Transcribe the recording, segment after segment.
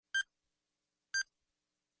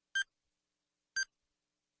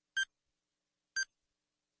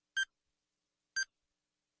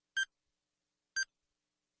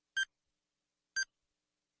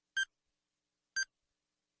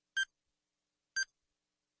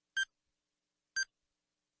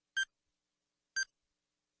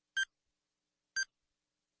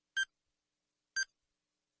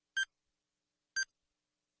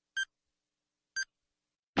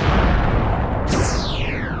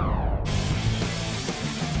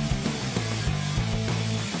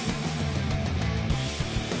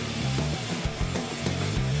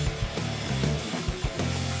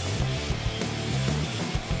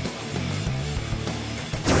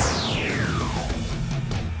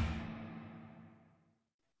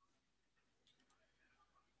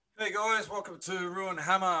Hey guys, welcome to Roo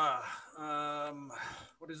Hammer.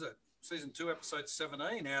 What is it? Season 2, episode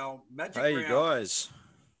 17. Our magic Hey round. guys,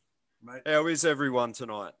 Mate. how is everyone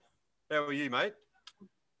tonight? How are you, mate?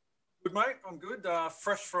 Good, mate. I'm good.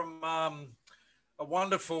 Fresh from a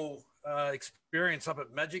wonderful experience up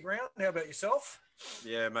at Magic Round. How about yourself?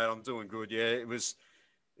 Yeah, mate, I'm doing good. Yeah, it was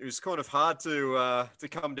kind of hard to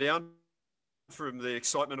come down from the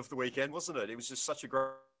excitement of the weekend, wasn't it? It was just such a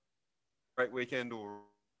great weekend all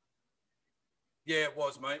Yeah, it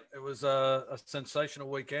was, mate. It was a sensational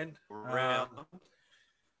weekend. around.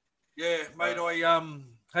 Yeah, mate.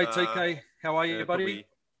 Hey TK, how are you, buddy?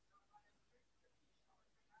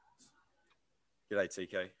 G'day,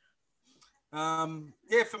 TK.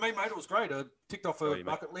 Yeah, for me, mate, it was great. I ticked off a you,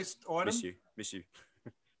 bucket list item. Miss you.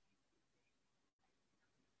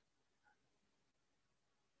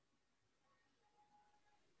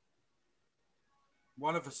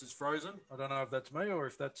 One of us is frozen. I don't know if that's me or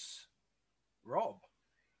if that's Rob.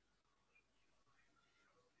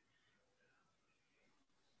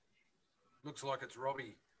 Looks like it's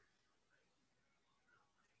Robbie.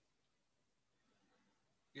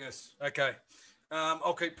 Yes. Okay.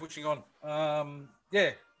 I'll keep pushing on.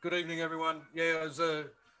 Yeah. Good evening, everyone. Yeah, it was a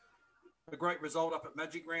great result up at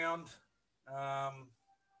Magic Round. I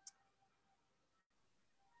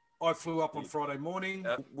flew up on Friday morning.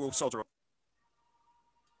 We'll soldier on.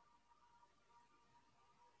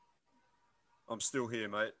 I'm still here,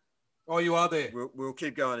 mate. Oh, you are there. We'll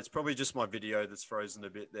keep going. It's probably just my video that's frozen a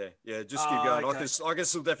bit there. Yeah, just keep going. Okay. I can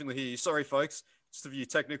still definitely hear you. Sorry, folks. Just a few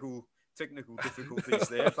technical difficulties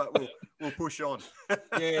there, but we'll push on.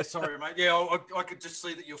 Yeah, sorry, mate. Yeah, I could just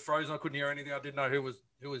see that you're frozen. I couldn't hear anything. I didn't know who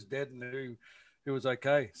was dead and who was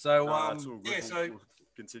okay. So yeah, so we'll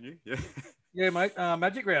continue. Yeah. Yeah, mate.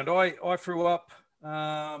 Magic Round. I flew up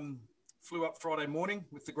Friday morning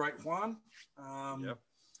with the great Juan. Yep.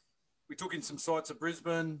 We took in some sights at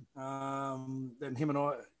Brisbane. Then him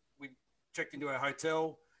and we checked into our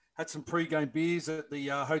hotel, had some pre-game beers at the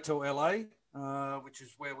Hotel LA, which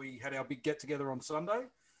is where we had our big get-together on Sunday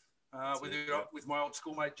with my old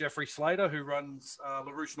schoolmate Jeffrey Slater, who runs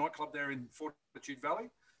LaRouche nightclub there in Fortitude Valley.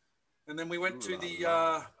 And then we went to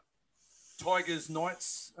the Tigers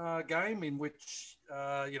Knights game, in which,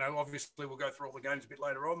 obviously we'll go through all the games a bit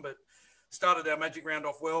later on, but started our Magic Round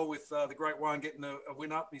off well with the great one getting a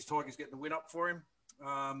win up. His Tigers getting the win up for him.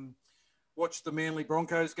 Watched the Manly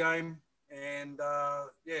Broncos game and,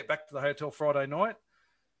 back to the hotel Friday night.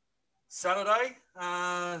 Saturday,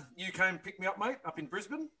 you came and picked me up, mate, up in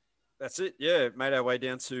Brisbane. That's it. Yeah, made our way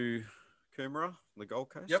down to Coomera, the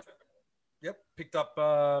Gold Coast. Yep. Picked up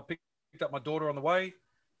my daughter on the way.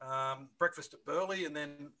 Breakfast at Burleigh, and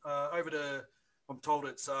then over to, I'm told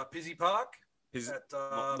it's Pizzy Park at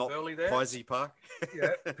not Burleigh there. Pizzy Park.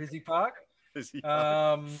 Yeah, Pizzy Park. Pizzy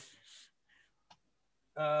Park.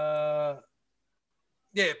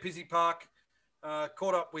 Pizzy Park.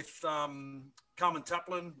 Caught up with Carmen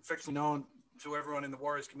Taplin, affectionately known to everyone in the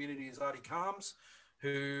Warriors community as Artie Carms,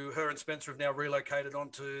 her and Spencer have now relocated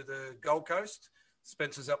onto the Gold Coast.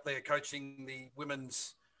 Spencer's up there coaching the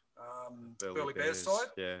women's Burleigh Bears side.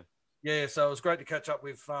 Yeah, so it was great to catch up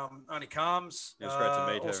with Arnie Carms. It was great to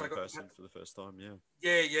meet her in person for the first time,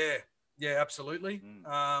 Yeah, absolutely.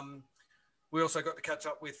 We also got to catch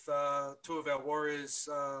up with two of our Warriors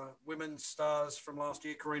women's stars from last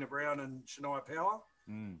year, Karina Brown and Shania Power,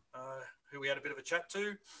 who we had a bit of a chat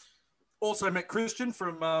to. Also met Christian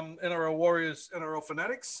from NRL Warriors, NRL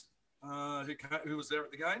Fanatics, who was there at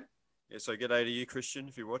the game. Yeah, so g'day to you, Christian,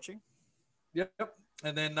 if you're watching. Yep.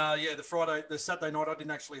 And then, the Saturday night, I didn't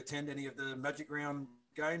actually attend any of the Magic Round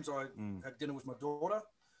games. I had dinner with my daughter.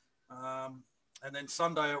 And then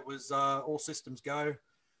Sunday, it was all systems go.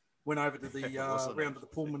 Went over to the round to the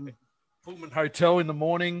Pullman Hotel in the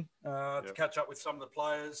morning to catch up with some of the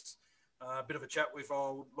players. A bit of a chat with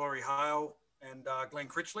old Laurie Hale and Glenn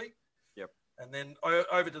Critchley. Yep. And then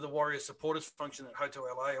over to the Warriors supporters function at Hotel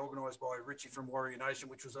LA, organised by Richie from Warrior Nation,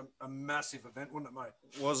 which was a massive event, wasn't it,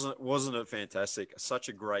 mate? Wasn't it fantastic? Such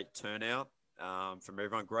a great turnout from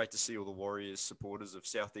everyone. Great to see all the Warriors supporters of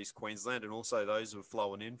Southeast Queensland and also those who are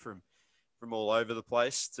flowing in from all over the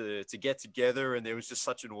place to get together. And there was just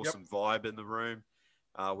such an awesome vibe in the room.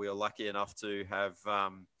 We were lucky enough to have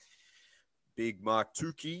Big Mark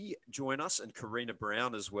Tukey join us and Karina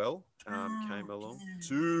Brown as well came along.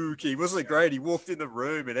 Tukey, wasn't it great? He walked in the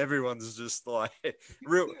room and everyone's just like,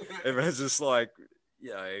 everyone's just like,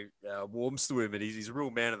 warms to him, and he's a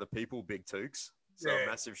real man of the people, Big Tukes. So a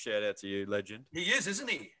massive shout out to you, legend. He is, isn't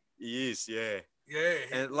he? He is, yeah. Yeah.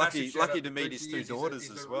 And lucky to meet his two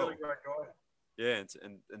daughters as well. Really great guy. Yeah,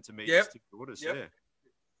 and to meet his two daughters,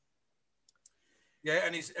 Yeah,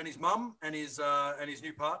 and his mum and his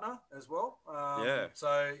new partner as well. Yeah.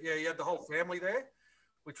 So yeah, he had the whole family there,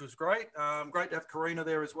 which was great. Great to have Karina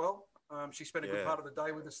there as well. She spent a good part of the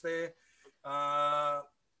day with us there.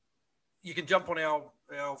 You can jump on our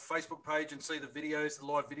Facebook page and see the videos, the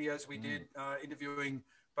live videos we did interviewing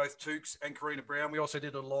both Tukes and Karina Brown. We also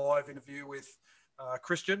did a live interview with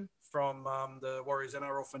Christian from the Warriors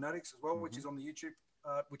NRL Fanatics as well, which is on the YouTube,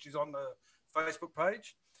 which is on the Facebook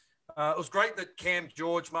page. It was great that Cam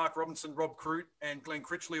George, Mark Robinson, Rob Crute, and Glenn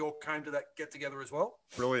Critchley all came to that get-together as well.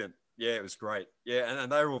 Brilliant. Yeah, it was great. Yeah, and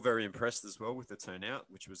they were all very impressed as well with the turnout,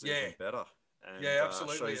 which was even better. And,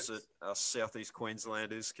 absolutely. Shows that us Southeast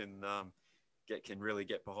Queenslanders can really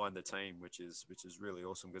get behind the team, which is really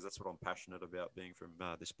awesome, because that's what I'm passionate about, being from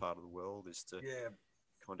this part of the world, is to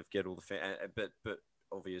kind of get all the but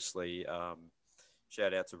obviously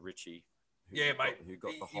shout out to Richie. Who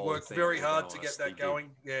got the whole he worked thing very hard organised. to get that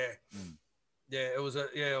going. It was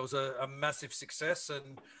a massive success,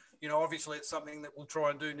 and obviously it's something that we'll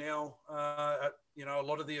try and do now at a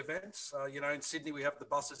lot of the events. In Sydney we have the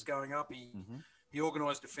buses going up. He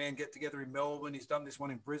organised a fan get together in Melbourne. He's done this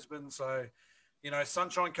one in Brisbane. So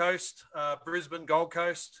Sunshine Coast, Brisbane, Gold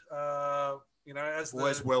Coast. As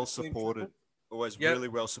always well supported. Always really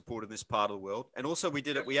well supported in this part of the world. And also we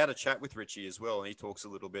had a chat with Richie as well, and he talks a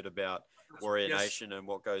little bit about Warrior Nation and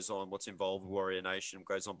what goes on, what's involved with Warrior Nation, what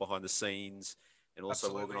goes on behind the scenes, and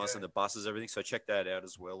also organising the buses, everything. So check that out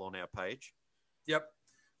as well on our page. Yep.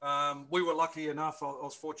 We were lucky enough, I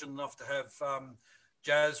was fortunate enough to have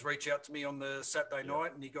Jazz reach out to me on the Saturday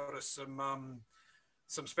night, and he got us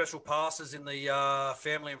some special passes in the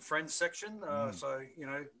family and friends section. So,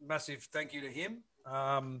 massive thank you to him.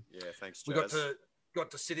 Thanks, Jazz. We got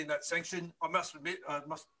to sit in that section. I must admit,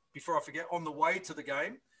 before I forget, on the way to the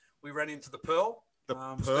game, we ran into the Pearl.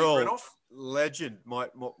 Pearl, legend. My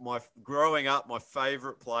growing up, my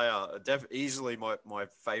favourite player, easily my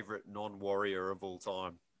favourite non-Warrior of all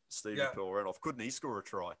time, Stevie Pearl Renoff. Couldn't he score a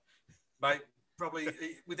try? Mate, probably,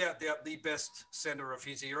 without doubt, the best centre of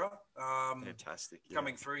his era. Fantastic.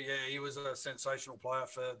 Coming through, he was a sensational player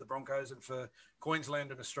for the Broncos and for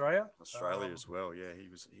Queensland and Australia. Australia as well, he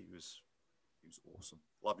was awesome.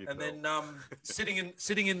 Love you, and Pearl. Then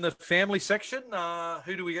sitting in the family section,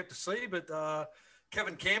 who do we get to see? But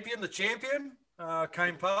Kevin Campion, the champion,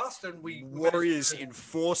 came past, and we Warriors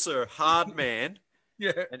enforcer, hard man.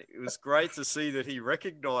 Yeah. And it was great to see that he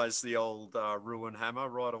recognised the old Roo Hammer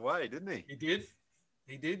right away, didn't he? He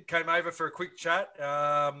did. Came over for a quick chat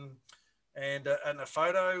and a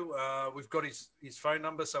photo. We've got his phone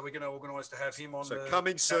number, so we're going to organise to have him on. So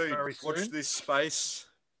coming soon. Watch this space.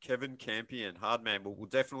 Kevin Campion, hard man. We'll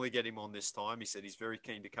definitely get him on this time. He said he's very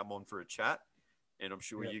keen to come on for a chat, and I'm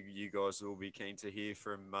sure you guys will be keen to hear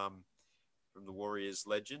from the Warriors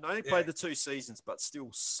legend. I only played the 2 seasons, but still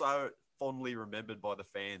so fondly remembered by the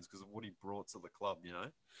fans because of what he brought to the club,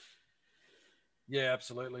 Yeah,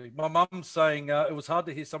 absolutely. My mum's saying it was hard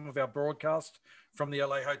to hear some of our broadcast from the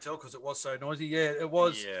LA hotel because it was so noisy. Yeah, it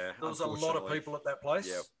was. Yeah, there was a lot of people at that place.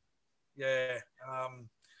 Yep. Yeah.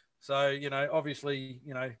 So, obviously,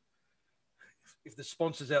 if the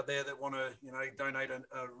sponsors out there that want to, donate a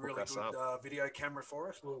really good video camera for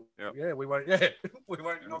us, we won't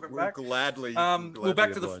knock it back. Gladly. We're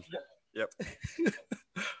back to the. Yep.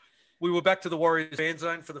 We were back to the Warriors fan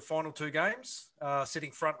zone for the final 2 games,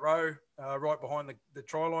 sitting front row, right behind the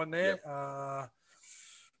try line there. Yep.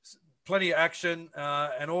 Plenty of action,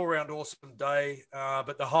 an all-round awesome day.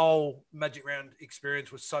 But the whole Magic Round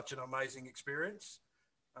experience was such an amazing experience.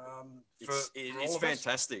 It's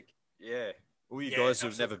fantastic. Yeah. All you guys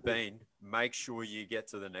who've never been, make sure you get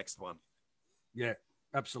to the next one. Yeah.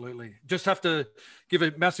 Absolutely. Just have to give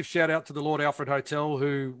a massive shout out to the Lord Alfred Hotel,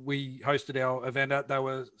 who we hosted our event at. They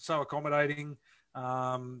were so accommodating.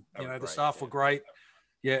 The staff were great.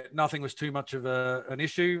 Yeah, nothing was too much of an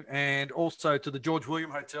issue. And also to the George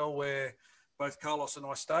William Hotel, where both Carlos and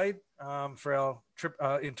I stayed for our trip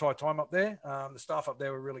entire time up there. The staff up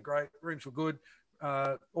there were really great. Rooms were good,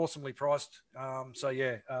 awesomely priced.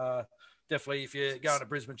 Definitely, if you're going to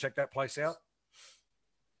Brisbane, check that place out.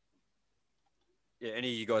 Yeah, any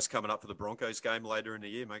of you guys coming up for the Broncos game later in the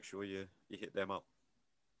year, make sure you hit them up.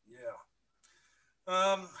 Yeah.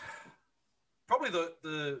 Probably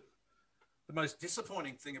the most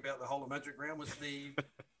disappointing thing about the whole of Magic Round was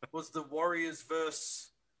the Warriors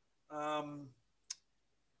versus Parramatta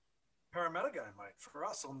game, mate, for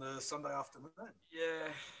us on the Sunday afternoon.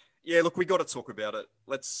 Yeah. Look, we got to talk about it.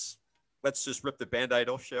 Let's just rip the Band-Aid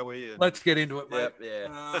off, shall we? Let's get into it, mate.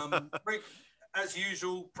 Yeah. As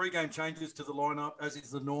usual, pre-game changes to the lineup, as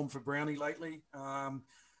is the norm for Brownie lately.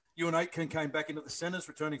 Ewan Aitken came back into the centres,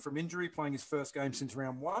 returning from injury, playing his first game since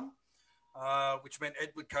round one, which meant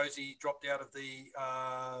Edward Cozy dropped out of the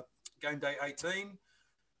game day 18.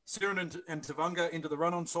 Siren and Tavunga into the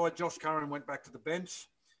run-on side. Josh Curran went back to the bench.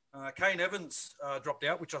 Kane Evans dropped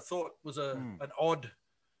out, which I thought was an odd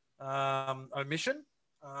omission.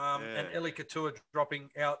 And Eli Katua dropping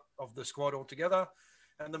out of the squad altogether.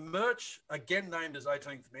 And the Merch, again named as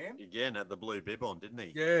 18th man. Again, had the blue bib on, didn't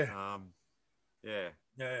he? Yeah. Yeah.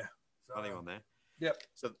 So, Funny one there. Yep.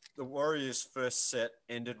 So the Warriors' first set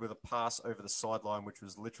ended with a pass over the sideline, which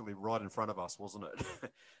was literally right in front of us, wasn't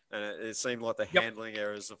it? And it seemed like the handling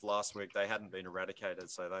errors of last week, they hadn't been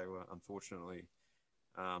eradicated. So they were unfortunately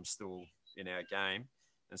still in our game.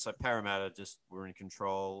 And so Parramatta just were in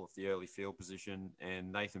control of the early field position,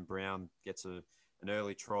 and Nathan Brown gets an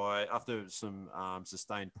early try after some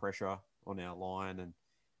sustained pressure on our line, and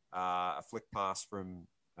a flick pass from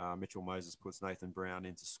Mitchell Moses puts Nathan Brown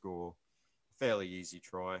in to score. Fairly easy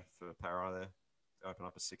try for Parra there to open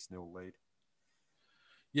up a 6-0 lead.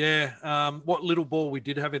 Yeah, what little ball we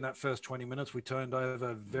did have in that first 20 minutes, we turned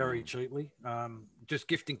over very cheaply, just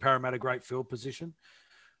gifting Parramatta great field position.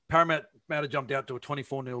 Parramatta jumped out to a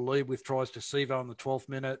 24-0 lead with tries to Sevo in the 12th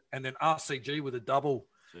minute, and then RCG with a double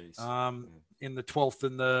in the 12th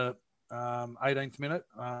and the 18th minute.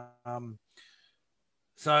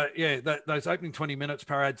 Those opening 20 minutes,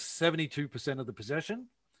 Parra had 72% of the possession,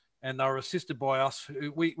 and they were assisted by us.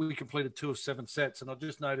 We completed 2 of 7 sets, and I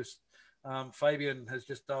just noticed Fabian has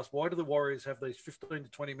just asked, why do the Warriors have these 15 to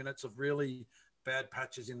 20 minutes of really bad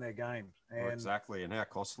patches in their game? And exactly, and how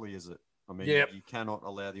costly is it? I mean, you cannot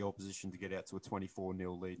allow the opposition to get out to a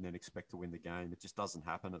 24-0 lead and then expect to win the game. It just doesn't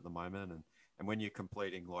happen at the moment. And when you're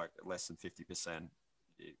completing like less than 50%,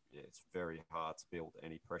 it's very hard to build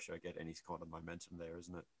any pressure, get any kind of momentum there,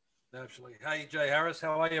 isn't it? Absolutely. Hey, Jay Harris,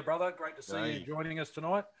 how are you, brother? Great to see you joining us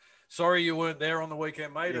tonight. Sorry you weren't there on the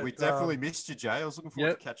weekend, mate. Yeah, we definitely missed you, Jay. I was looking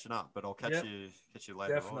forward to catching up, but I'll catch you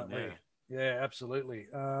later definitely. on. Yeah, absolutely.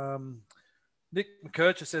 Nick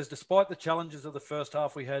McKercher says, despite the challenges of the first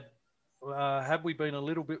half we had we been a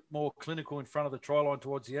little bit more clinical in front of the try line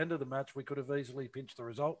towards the end of the match, we could have easily pinched the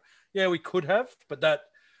result. Yeah, we could have, but that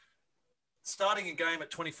starting a game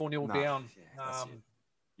at 24-0 down,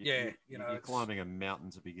 you're climbing a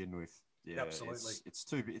mountain to begin with. Yeah, absolutely. It's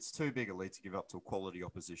too big a lead to give up to a quality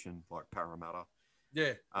opposition like Parramatta.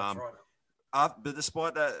 Yeah, that's right. But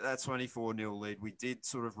despite that 24-0 lead, we did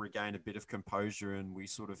sort of regain a bit of composure, and we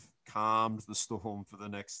sort of calmed the storm for the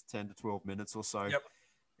next 10 to 12 minutes or so. Yep.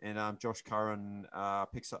 And Josh Curran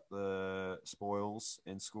picks up the spoils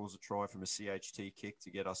and scores a try from a CHT kick to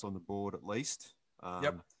get us on the board at least.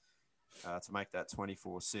 To make that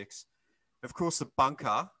 24-6. Of course, the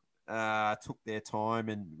bunker took their time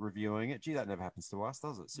in reviewing it. Gee, that never happens to us,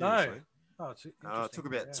 does it? Seriously. No. It took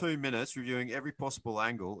about 2 minutes reviewing every possible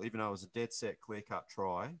angle, even though it was a dead set, clear-cut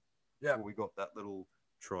try. Yeah. Before we got that little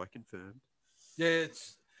try confirmed. Yeah,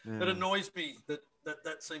 it annoys me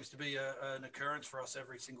that seems to be an occurrence for us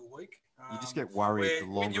every single week. You just get worried the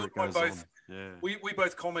longer it goes on. Yeah. We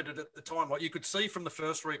both commented at the time, like you could see from the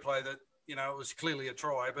first replay that, it was clearly a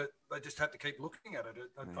try, but they just had to keep looking at it.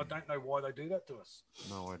 I don't know why they do that to us.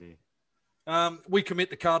 No idea. We commit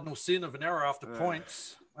the cardinal sin of an error after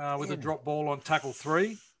points with a drop ball on tackle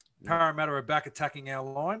 3. Parramatta are back attacking our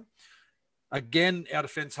line. Again, our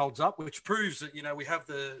defence holds up, which proves that, we have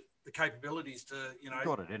the capabilities to, We've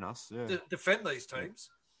got it in us, defend these teams.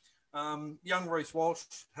 Young Reece Walsh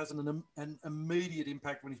has an immediate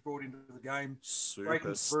impact when he's brought into the game.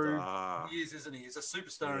 Breaking through. He is, isn't he? He's a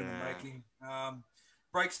superstar in the making.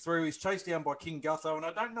 Breaks through. He's chased down by King Gutho, and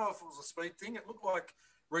I don't know if it was a speed thing. It looked like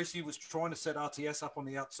Reece was trying to set RTS up on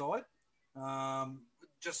the outside.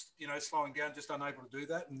 Just, slowing down, just unable to do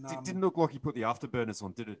that. And it didn't look like he put the afterburners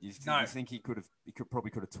on, did it? You think he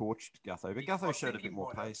probably could have torched Gutho, but Gutho showed a bit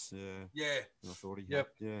more pace. Yeah. I thought he had.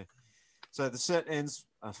 Yeah. So the set ends,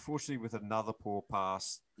 unfortunately, with another poor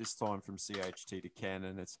pass, this time from CHT to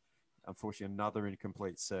Cannon. It's unfortunately another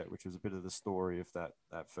incomplete set, which was a bit of the story of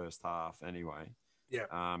that first half anyway.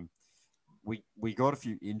 Yeah. We got a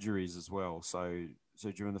few injuries as well. So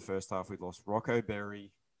during the first half, we lost Rocco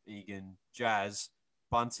Berry, Egan, Jazz,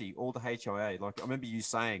 Bunty, all the HIA. Like I remember you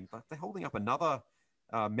saying, like they're holding up another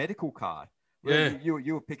medical card. Yeah.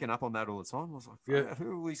 You were picking up on that all the time. I was like,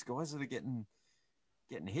 who are all these guys that are getting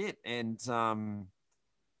hit? And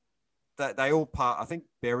they all I think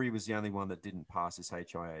Berry was the only one that didn't pass his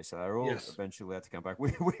HIA. So they're all eventually allowed to come back.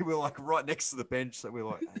 We were like right next to the bench. So we were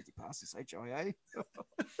like, hey, did you pass his HIA?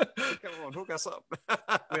 Come on, hook us up.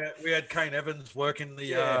 we had Kane Evans working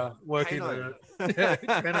the Kano.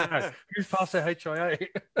 who's passed their HIA?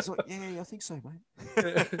 He's like, yeah, I think so,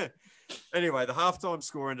 mate. Anyway, the halftime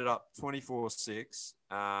score ended up 24-6.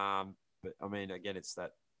 But I mean, again, it's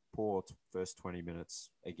that poor first 20 minutes.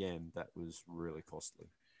 Again, that was really costly.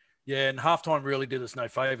 Yeah, and halftime really did us no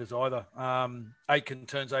favours either. Aitken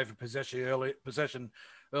turns over possession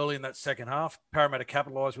early in that second half. Parramatta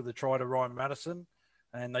capitalised with a try to Ryan Madison,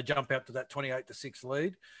 and they jump out to that 28-6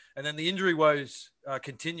 lead. And then the injury woes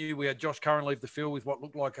continue. We had Josh Curran leave the field with what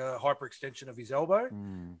looked like a hyperextension of his elbow.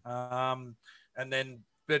 And then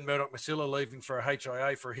Ben Murdoch-Masila leaving for a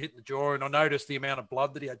HIA for a hit in the jaw. And I noticed the amount of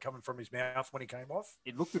blood that he had coming from his mouth when he came off.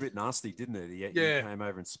 It looked a bit nasty, didn't it? He came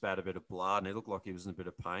over and spat a bit of blood, and it looked like he was in a bit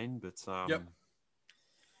of pain. But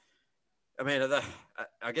I mean,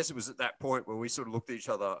 I guess it was at that point where we sort of looked at each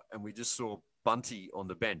other and we just saw Bunty on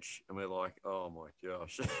the bench, and we're like, "Oh my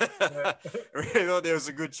gosh!" I really thought there was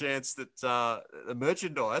a good chance that the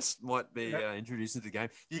merchandise might be introduced into the game.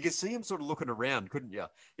 You could see him sort of looking around, couldn't you?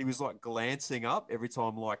 He was like glancing up every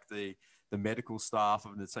time, like the medical staff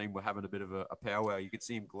of the team were having a bit of a powwow. You could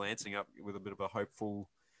see him glancing up with a bit of a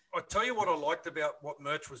hopeful. I tell you what I liked about what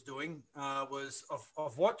Merch was doing was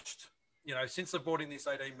I've watched, since they brought in this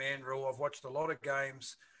 18-man rule, I've watched a lot of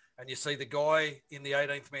games. And you see the guy in the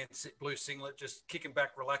 18th man blue singlet just kicking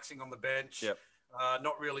back, relaxing on the bench,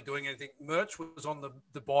 not really doing anything. Merch was on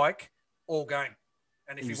the bike all game.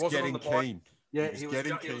 And if he wasn't on the bike, he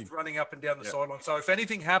was running up and down the sideline. So if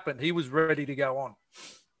anything happened, he was ready to go on.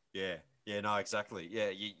 Yeah, no, exactly.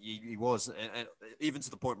 Yeah, he was. And even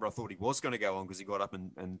to the point where I thought he was going to go on because he got up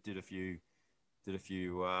and did a few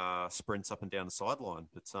sprints up and down the sideline.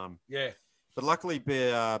 But But luckily,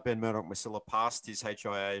 Ben Murdoch-Masila passed his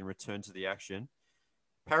HIA and returned to the action.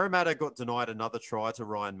 Parramatta got denied another try to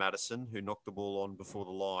Ryan Madison, who knocked the ball on before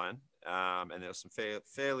the line. And there was some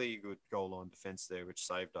fairly good goal line defence there, which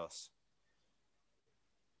saved us.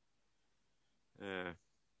 Yeah.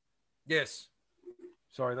 Yes.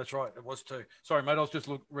 Sorry, that's right. It was too. Sorry, mate. I was just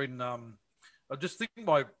reading. I just think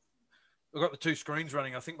I've got the two screens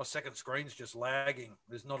running. I think my second screen's just lagging.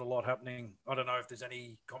 There's not a lot happening. I don't know if there's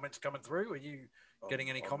any comments coming through. Are you getting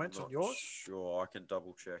any comments on yours? Sure, I can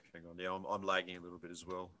double check. Hang on. Yeah, I'm lagging a little bit as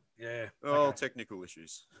well. Yeah. Oh, technical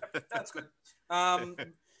issues. That's good.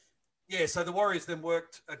 So the Warriors then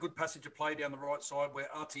worked a good passage of play down the right side where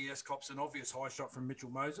RTS cops an obvious high shot from Mitchell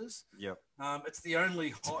Moses. Yep. It's the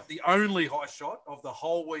only high shot of the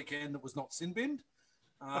whole weekend that was not sin binned.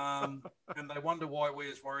 And they wonder why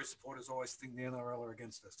we as Warriors supporters always think the NRL are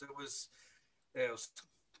against us.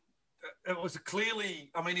 It was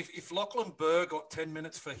clearly, I mean, if Lachlan Burr got 10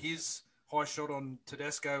 minutes for his high shot on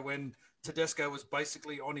Tedesco when Tedesco was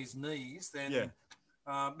basically on his knees, then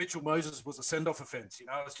Mitchell Moses was a send-off offence.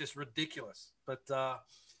 It's just ridiculous. But,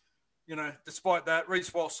 despite that,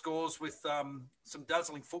 Reece Walsh scores with some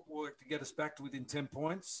dazzling footwork to get us back to within 10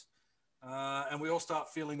 points. And we all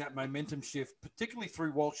start feeling that momentum shift, particularly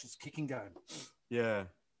through Walsh's kicking game. Yeah.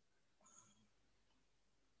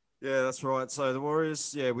 Yeah, that's right. So the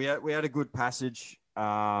Warriors, we had a good passage.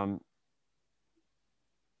 And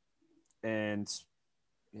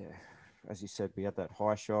as you said, we had that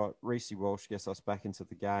high shot. Reece Walsh gets us back into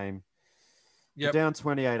the game. Yep. We're down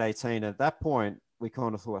 28-18. At that point, we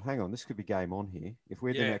kind of thought, hang on, this could be game on here. If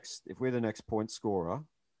we're the next point scorer,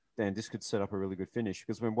 then this could set up a really good finish,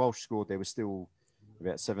 because when Walsh scored, there was still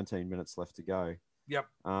about 17 minutes left to go. Yep.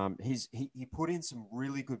 He put in some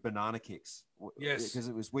really good banana kicks. Yes. Because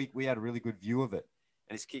it was weak. We had a really good view of it,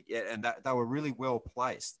 and his kick, and that they were really well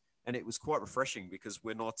placed, and it was quite refreshing because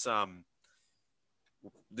we're not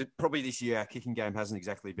probably this year our kicking game hasn't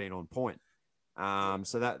exactly been on point.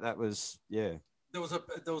 So that was There was a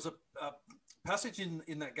passage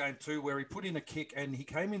in that game too where he put in a kick and he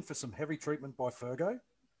came in for some heavy treatment by Fergo.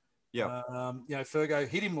 Yeah. Fergo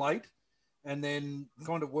hit him late and then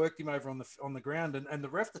kind of worked him over on the ground, and the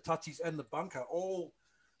ref, the touchies, and the bunker all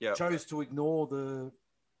chose to ignore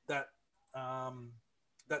that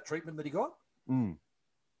treatment that he got. Mm.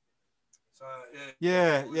 So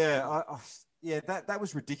that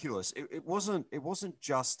was ridiculous. It wasn't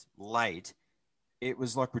just late; it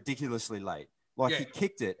was like ridiculously late. Like he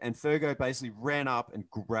kicked it, and Fergo basically ran up and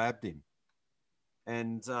grabbed him,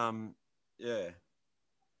 and I'm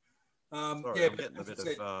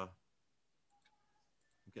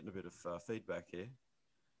getting a bit of feedback here.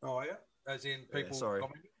 Oh yeah, as in people. Sorry.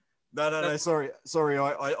 No. Sorry.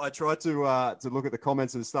 I tried to look at the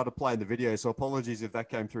comments and started playing the video. So apologies if that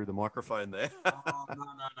came through the microphone there.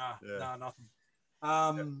 No, nothing.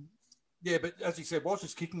 But as you said,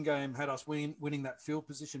 Walsh's kicking game had us winning that field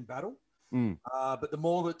position battle. But the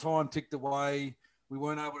more that time ticked away, we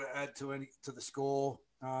weren't able to add to the score.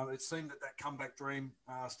 It seemed that comeback dream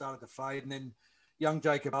started to fade, and then young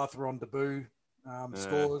Jacob Arthur on debut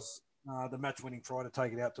scores the match-winning try to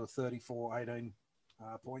take it out to a 34-18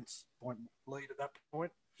 point lead at that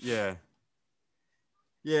point. Yeah.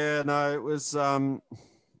 Yeah, no, it was the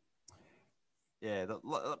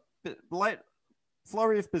late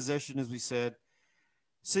flurry of possession, as we said.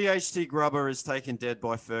 CHT Grubber is taken dead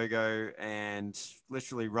by Fergo and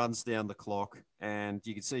literally runs down the clock. And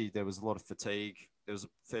you can see there was a lot of fatigue. There was a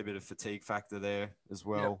fair bit of fatigue factor there as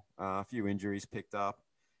well. Yep. A few injuries picked up.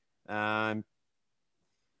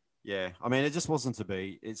 Yeah, I mean, it just wasn't to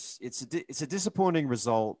be. It's a disappointing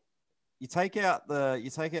result. You take out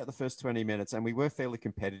the first 20 minutes, and we were fairly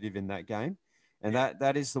competitive in that game, and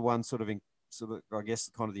that is the one sort of I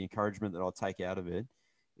guess kind of the encouragement that I'll take out of it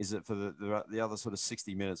is that for the other sort of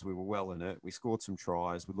 60 minutes we were well in it. We scored some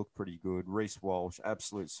tries. We looked pretty good. Reece Walsh,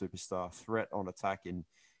 absolute superstar, threat on attack in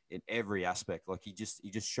every aspect. Like he just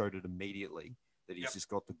showed it immediately that he's just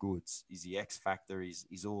got the goods. He's the X factor.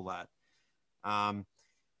 He's all that. But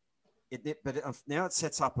now it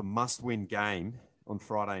sets up a must-win game on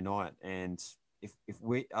Friday night, and if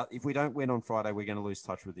we don't win on Friday, we're going to lose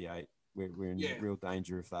touch with the 8. We're in real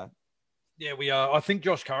danger of that. Yeah, we are. I think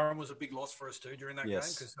Josh Curran was a big loss for us too during that game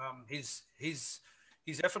because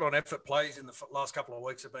his effort plays in the last couple of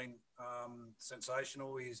weeks have been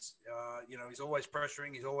sensational. He's he's always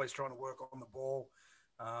pressuring. He's always trying to work on the ball.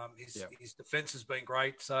 His defense has been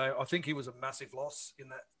great. So I think he was a massive loss in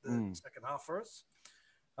the second half for us.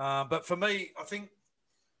 But for me, I think,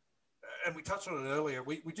 and we touched on it earlier,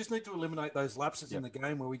 we just need to eliminate those lapses in the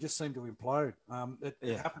game where we just seem to implode.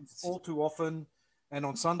 It happens all too often. And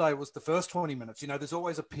on Sunday, it was the first 20 minutes. There's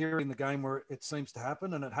always a period in the game where it seems to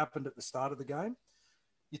happen, and it happened at the start of the game.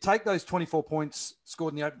 You take those 24 points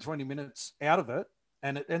scored in the open 20 minutes out of it,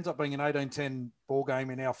 and it ends up being an 18-10 ball game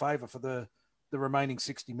in our favour for the remaining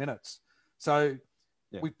 60 minutes. So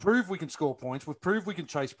we've proved we can score points, we've proved we can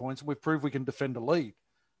chase points, and we've proved we can defend a lead.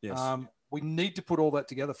 Yes. We need to put all that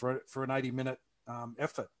together for an 80-minute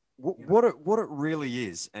effort. What it really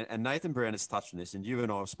is, and Nathan Brown has touched on this, and you and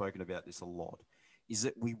I have spoken about this a lot, is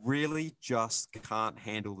that we really just can't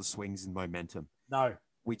handle the swings in momentum. No.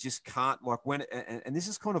 We just can't, and this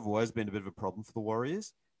has kind of always been a bit of a problem for the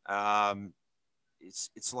Warriors.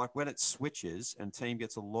 It's like when it switches and team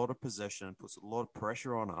gets a lot of possession and puts a lot of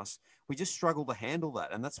pressure on us, we just struggle to handle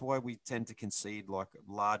that. And that's why we tend to concede like a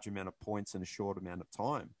large amount of points in a short amount of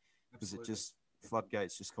time because it just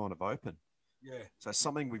floodgates just kind of open. Yeah. So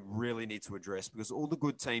something we really need to address because all the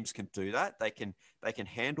good teams can do that. They can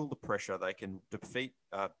handle the pressure. They can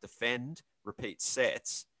defend, repeat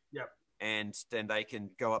sets. Yep. And then they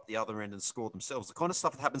can go up the other end and score themselves. The kind of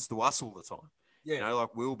stuff that happens to us all the time. Yeah.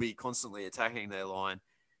 Like we'll be constantly attacking their line,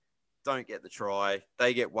 don't get the try.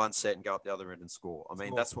 They get one set and go up the other end and score. I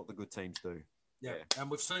mean, that's what the good teams do. Yeah.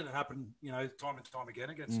 And we've seen it happen, time and time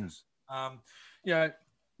again against us.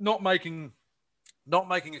 Not making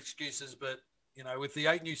excuses, but, with the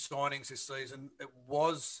 8 new signings this season, it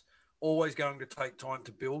was always going to take time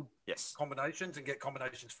to build combinations and get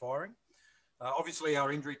combinations firing. Obviously,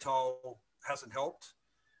 our injury toll hasn't helped.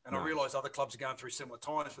 And I realise other clubs are going through similar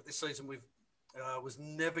times, but this season was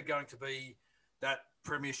never going to be that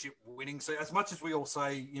premiership winning season. As much as we all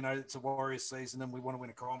say, it's a Warriors season and we want to win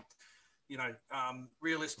a comp,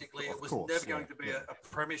 realistically, it was never going to be a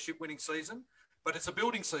premiership winning season. But it's a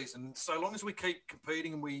building season. So long as we keep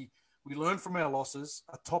competing and we learn from our losses,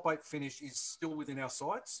 a top 8 finish is still within our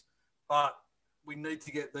sights. But we need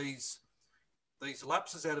to get these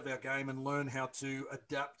lapses out of our game and learn how to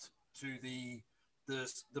adapt to the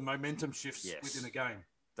momentum shifts within a game.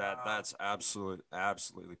 That's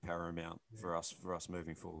absolutely paramount for us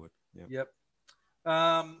moving forward. Yep.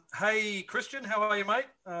 Hey, Christian, how are you, mate?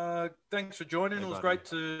 Thanks for joining. Hey, it was great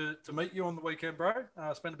to meet you on the weekend, bro.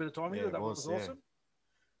 Spend a bit of time with you. That was awesome.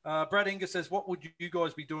 Brad Inger says, what would you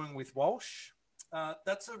guys be doing with Walsh?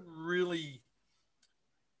 That's a really,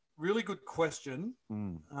 really good question.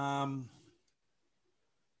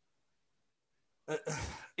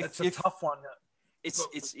 It's a tough one.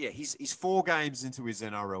 He's 4 games into his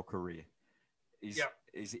NRL career. He's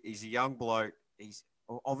a young bloke. He's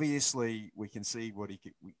obviously we can see what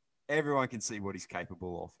everyone can see what he's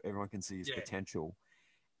capable of. Everyone can see his potential.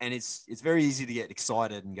 And it's very easy to get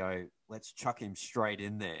excited and go, let's chuck him straight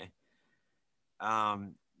in there.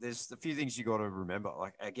 There's a few things you got to remember.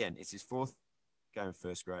 Like, again, it's his 4th game of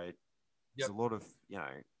first grade. There's a lot of,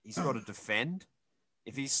 he's got to defend.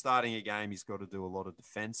 If he's starting a game, he's got to do a lot of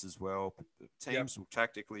defense as well. Teams will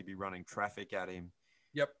tactically be running traffic at him,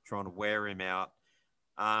 trying to wear him out.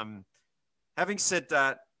 Having said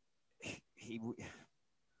that,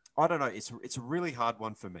 I don't know. It's a really hard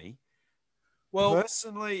one for me. Well,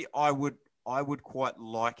 Personally, I would quite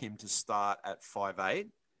like him to start at 5'8"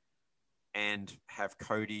 and have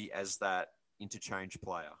Cody as that interchange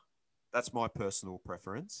player. That's my personal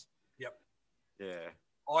preference. yep. Yeah.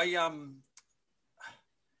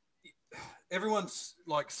 Everyone's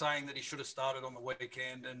like saying that he should have started on the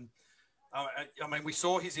weekend, and I mean, we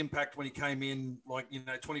saw his impact when he came in,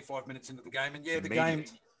 25 minutes into the game, and the game,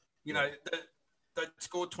 they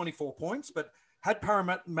scored 24 points, but had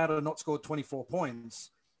Parramatta not scored 24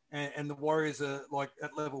 points, and the Warriors are like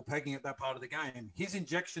at level pegging at that part of the game, his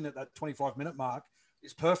injection at that 25-minute mark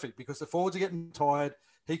is perfect because the forwards are getting tired.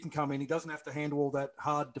 He can come in. He doesn't have to handle all that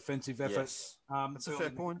hard defensive effort. Yes. That's a fair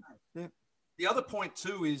point. Yeah. The other point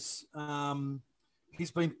too is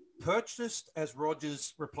he's been purchased as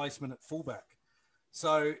Rogers' replacement at fullback.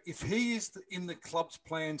 So if he is in the club's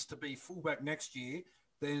plans to be fullback next year,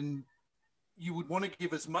 then you would want to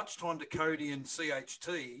give as much time to Cody and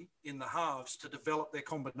CHT in the halves to develop their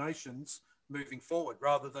combinations moving forward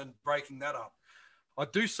rather than breaking that up. I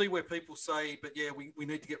do see where people say, but we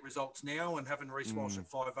need to get results now, and having Reece Walsh at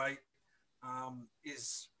 5'8"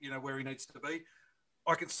 is, where he needs to be.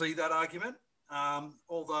 I can see that argument,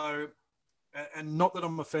 although, and not that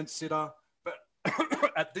I'm a fence sitter, but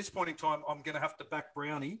at this point in time, I'm going to have to back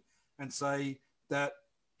Brownie and say that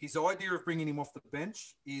his idea of bringing him off the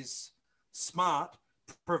bench is smart,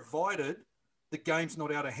 provided the game's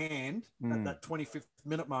not out of hand at that 25th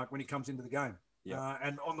minute mark when he comes into the game. Yeah.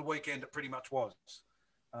 And on the weekend, it pretty much was.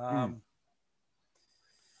 I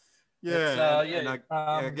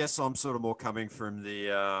guess I'm sort of more coming from the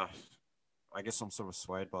I guess I'm sort of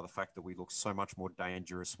swayed by the fact that we look so much more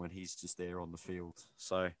dangerous when he's just there on the field.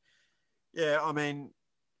 So, yeah, I mean,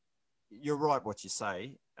 you're right what you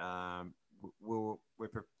say. We're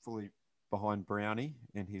fully behind Brownie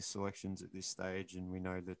and his selections at this stage, and we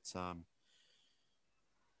know that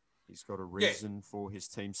he's got a reason for his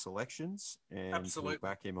team selections, and absolutely we'll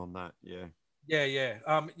back him on that. Yeah.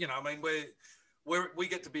 I mean, we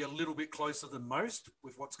get to be a little bit closer than most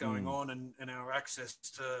with what's going on and our access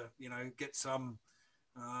to, get some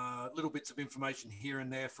little bits of information here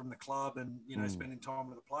and there from the club and, spending time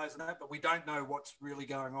with the players and that, but we don't know what's really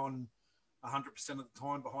going on 100% of the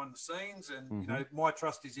time behind the scenes. And, my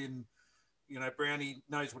trust is in, Brownie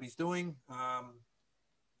knows what he's doing.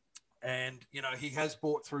 And, he has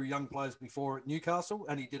brought through young players before at Newcastle,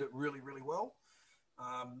 and he did it really, really well.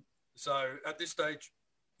 So at this stage,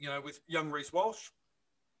 with young Reece Walsh,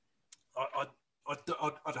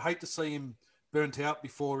 I'd hate to see him burnt out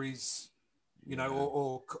before he's,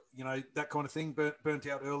 or that kind of thing, burnt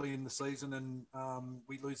out early in the season, and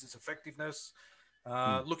we lose his effectiveness.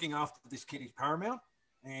 Looking after this kid is paramount,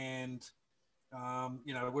 and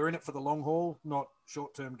we're in it for the long haul, not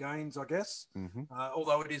short-term gains, I guess.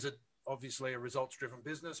 Although it is obviously a results-driven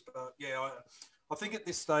business, but I think at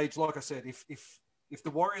this stage, like I said, if the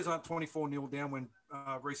Warriors aren't 24-0 down when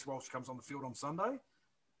Reece Walsh comes on the field on Sunday,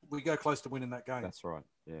 we go close to winning that game. That's right.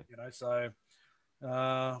 Yeah. So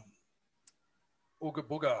Ooga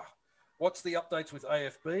Booga. What's the updates with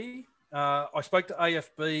AFB? I spoke to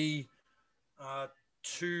AFB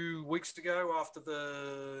 2 weeks ago after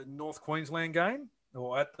the North Queensland game,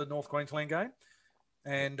 or at the North Queensland game,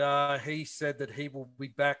 and he said that he will be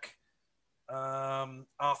back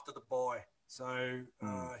after the bye. So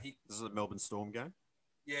this is a Melbourne Storm game.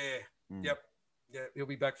 Yep. He'll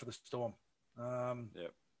be back for the Storm.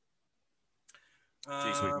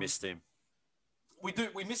 Geez, we've missed him. We do.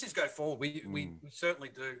 We miss his go forward. We certainly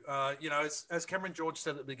do. As Cameron George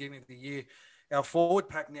said at the beginning of the year, our forward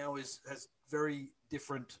pack now has very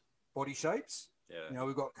different body shapes. Yeah.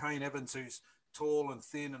 We've got Kane Evans, who's tall and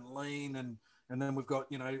thin and lean, and then we've got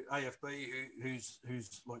AFB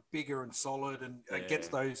who's like bigger and solid and gets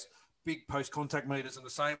those big post contact meters, and the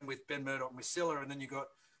same with Ben Murdoch-Masila, and then you've got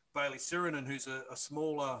Bailey Sirinen, who's a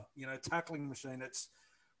smaller tackling machine.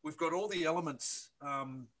 We've got all the elements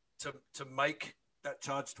to make that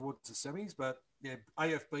charge towards the semis, but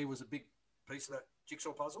AFB was a big piece of that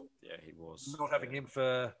jigsaw puzzle. Yeah, he was. Not having him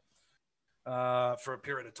for a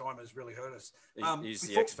period of time has really hurt us. He's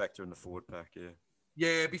the X factor in the forward pack.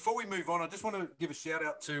 Yeah. Before we move on, I just want to give a shout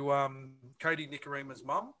out to Cody Nicarima's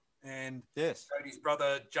mum and Cody's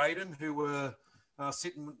brother Jaden, who were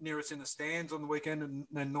sitting near us in the stands on the weekend and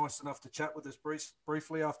nice enough to chat with us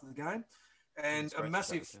briefly after the game. And a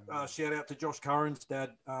massive shout out to Josh Curran's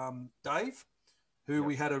dad, Dave, who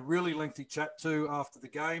we had a really lengthy chat to after the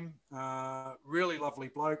game. Really lovely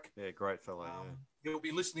bloke. Yeah, great fellow. He'll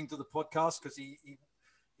be listening to the podcast because he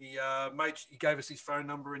He gave us his phone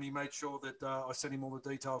number, and he made sure that I sent him all the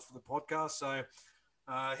details for the podcast. So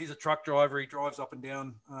he's a truck driver. He drives up and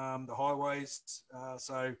down the highways.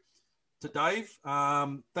 So to Dave,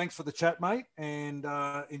 thanks for the chat, mate, and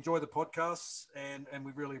enjoy the podcasts. And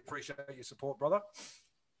we really appreciate your support, brother.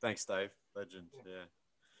 Thanks, Dave. Legend. Yeah.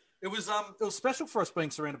 It was special for us being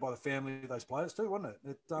surrounded by the family of those players too, wasn't it?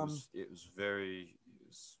 It was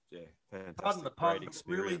fantastic. Pardon the pun, great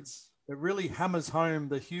experience. It really hammers home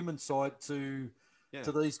the human side to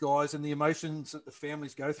these guys and the emotions that the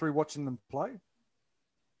families go through watching them play.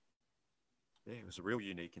 Yeah, it was a real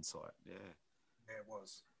unique insight. Yeah. Yeah,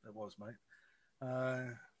 it was, mate.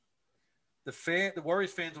 The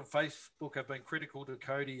Warriors fans on Facebook have been critical to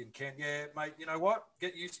Cody and Ken. Yeah, mate. You know what?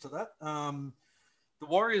 Get used to that. The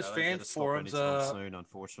Warriors fans forums are soon,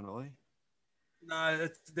 unfortunately. No,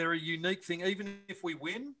 they're a unique thing. Even if we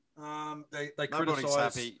win, they Nobody's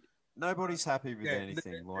criticize. Happy. Nobody's happy with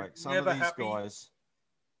anything. Like some of these happy. Guys.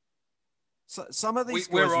 Some of these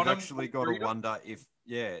guys have actually got to wonder if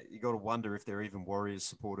if they're even Warriors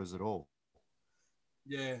supporters at all.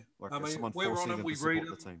 Yeah, like someone forcing them to support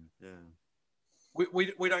the team. Yeah.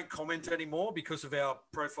 We don't comment anymore because of our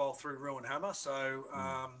profile through Roo Hammer. So,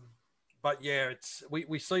 but yeah,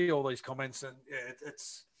 we see all these comments, and yeah,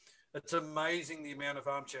 it's amazing the amount of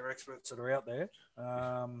armchair experts that are out there.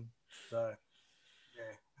 So,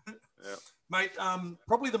 yeah. Yeah. Mate,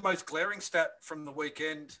 probably the most glaring stat from the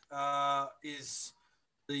weekend is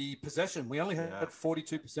the possession. We only had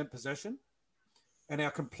 42% possession, and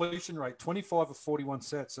our completion rate, 25 of 41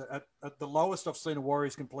 sets, at the lowest I've seen a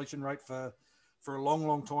Warriors completion rate for a long,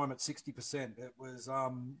 long time at 60%. It was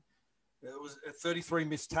 33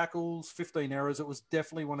 missed tackles, 15 errors. It was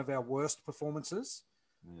definitely one of our worst performances.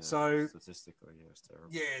 Yeah, so statistically, yeah, it's terrible.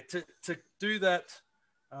 Yeah, to do that.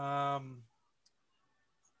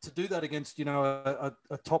 To do that against, a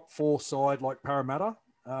top four side like Parramatta,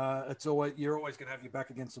 you're always going to have your back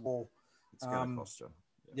against the wall. It's going to cost you.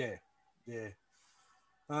 Yeah.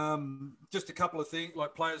 Just a couple of things,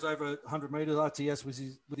 like players over 100 metres. RTS was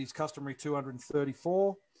with his customary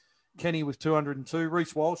 234. Kenny was 202.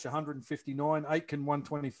 Reece Walsh 159. Aitken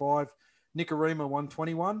 125. Nicarima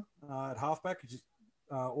 121 at halfback, which is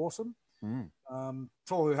awesome.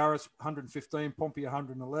 Tohu Harris 115. Pompey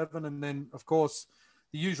 111, and then of course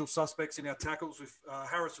the usual suspects in our tackles with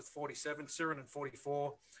Harris with 47, Siren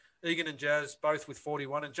 44, Egan and Jazz both with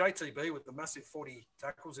 41, and JTB with the massive 40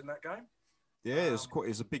 tackles in that game. Yeah, it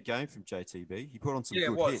was a big game from JTB. He put on some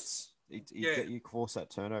good hits. He forced that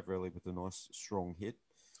turnover early with a nice, strong hit.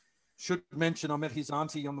 Should mention I met his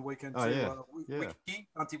auntie on the weekend too. Wiki,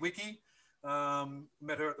 Auntie Wiki.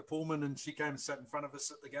 Met her at the Pullman, and she came and sat in front of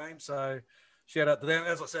us at the game. So shout out to them.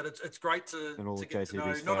 As I said, it's great to get to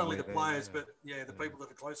know not only the players, but the people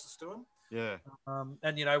that are closest to them. Yeah.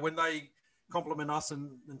 And when they compliment us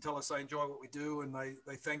and tell us they enjoy what we do, and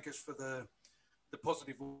they thank us for the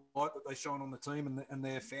positive light that they shine on the team and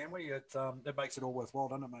their family, it makes it all worthwhile,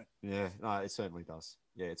 doesn't it, mate? Yeah, no, it certainly does.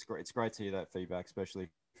 Yeah, it's great. It's great to hear that feedback, especially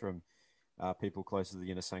from people close to the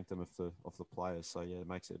inner sanctum of the players. So yeah, it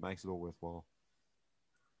makes it all worthwhile.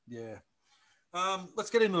 Yeah. Let's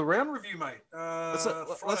get into the round review, mate.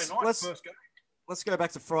 Friday night, first game. Let's go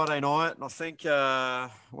back to Friday night, and I think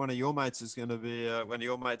one of your mates is going to be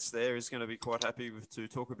quite happy to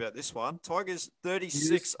talk about this one. Tigers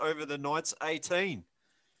 36 over the Knights 18.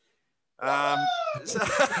 So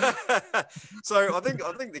I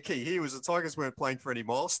think the key here was the Tigers weren't playing for any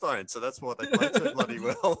milestones, so that's why they played so bloody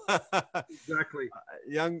well. Exactly.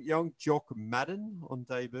 Young Jock Madden on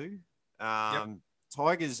debut.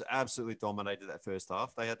 Tigers absolutely dominated that first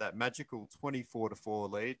half. They had that magical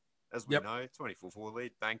 24-4 lead. As we know, 24-4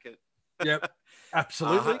 lead, bank it. Yep,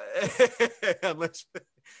 absolutely.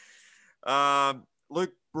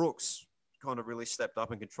 Luke Brooks kind of really stepped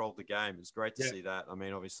up and controlled the game. It's great to see that. I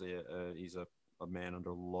mean, obviously, he's a man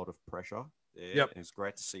under a lot of pressure. It's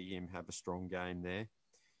great to see him have a strong game there.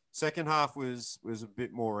 Second half was a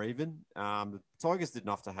bit more even. The Tigers did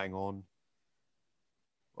enough to hang on.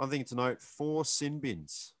 One thing to note, 4 sin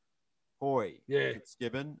bins. Hoy,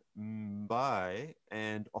 Fitzgibbon, Mbai,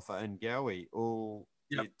 and Offa and Gowie all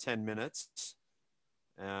did 10 minutes.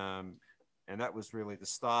 And that was really the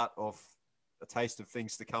start of a taste of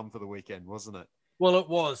things to come for the weekend, wasn't it? Well, it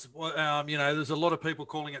was. There's a lot of people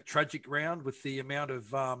calling it tragic round with the amount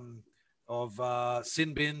of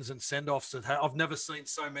sin bins and send-offs. I've never seen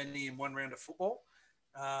so many in one round of football.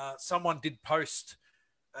 Someone did post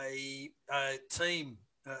a team,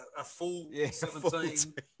 a full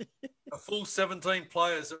 17. A full 17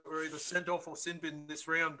 players that were either sent off or sin bin this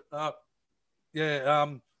round.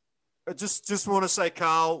 I just want to say,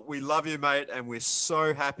 Carl, we love you, mate, and we're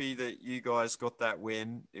so happy that you guys got that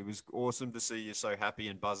win. It was awesome to see you so happy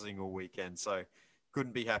and buzzing all weekend. So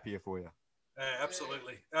couldn't be happier for you.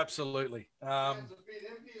 Absolutely, absolutely. Oh,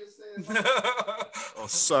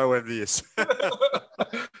 so envious.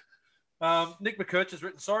 Nick McCurch has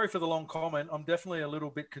written, sorry for the long comment. I'm definitely a little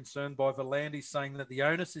bit concerned by Volandis saying that the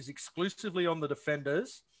onus is exclusively on the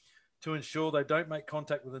defenders to ensure they don't make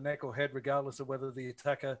contact with the neck or head, regardless of whether the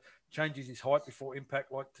attacker changes his height before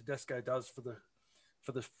impact, like Tedesco does for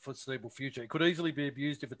the foreseeable future. It could easily be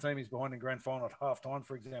abused if a team is behind in grand final at halftime,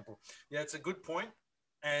 for example. Yeah, it's a good point.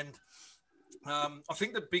 And I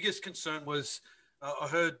think the biggest concern was I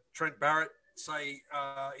heard Trent Barrett say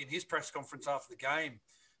in his press conference after the game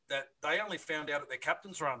that they only found out at their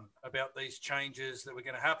captain's run about these changes that were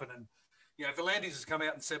going to happen. And you know, Volandis has come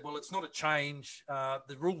out and said, well, it's not a change.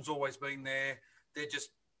 The rule's always been there. They're just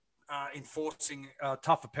enforcing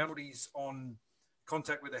tougher penalties on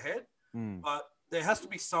contact with the head. But there has to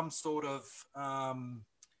be some sort of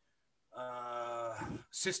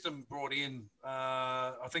system brought in.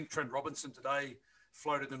 I think Trent Robinson today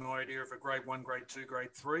floated an idea of a grade 1, grade 2,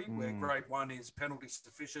 grade 3, where grade 1 is penalty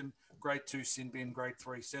sufficient, grade 2 sin bin, grade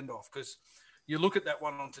 3 send off. Because you look at that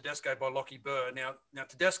one on Tedesco by Lockie Burr. Now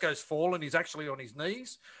Tedesco's fallen. He's actually on his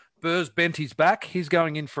knees. Burr's bent his back. He's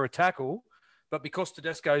going in for a tackle. But because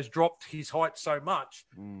Tedesco's dropped his height so much,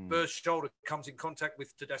 Burr's shoulder comes in contact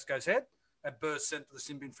with Tedesco's head, and Burr's sent to the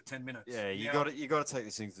sin bin for 10 minutes. Yeah, you got to take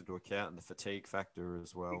these things into account and the fatigue factor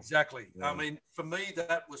as well. Exactly. Yeah. I mean, for me,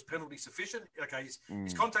 that was penalty sufficient. Okay,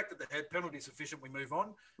 he's contacted the head, penalty sufficient. We move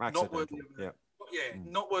on. Not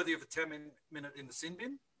worthy of a 10-minute in the sin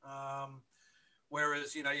bin.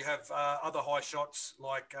 Whereas, you know, you have other high shots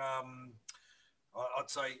like I'd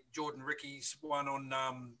say Jordan Ricky's one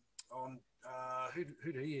on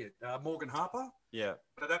who did he hit? Morgan Harper. Yeah.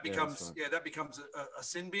 But that becomes a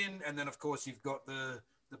sin bin, and then of course you've got the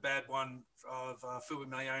bad one of Fui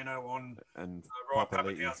Mayono on Ryan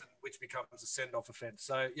Pappenhausen, which becomes a send off offence.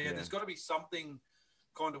 So there's got to be something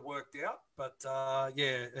kind of worked out. But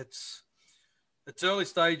it's early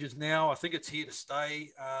stages now. I think it's here to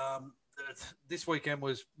stay. This weekend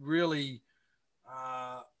was really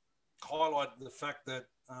highlighted the fact that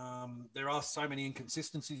there are so many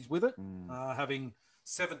inconsistencies with it, having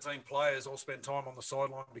 17 players all spend time on the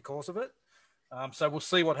sideline because of it. So we'll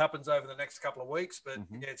see what happens over the next couple of weeks. But,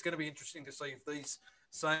 it's going to be interesting to see if these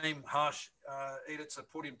same harsh edits are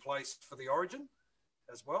put in place for the Origin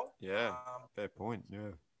as well. Yeah, fair point,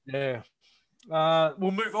 Yeah.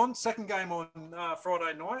 We'll move on. Second game on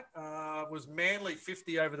Friday night was Manly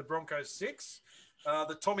 50 over the Broncos 6.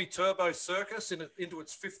 The Tommy Turbo circus into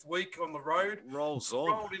its 5th week on the road rolled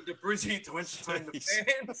into Brizzy to entertain the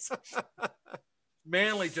fans.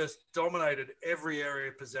 Manly just dominated every area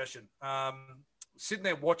of possession. Sitting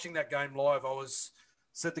there watching that game live, I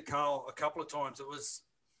said to Carl a couple of times, it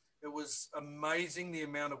was amazing the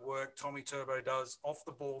amount of work Tommy Turbo does off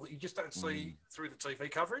the ball that you just don't see through the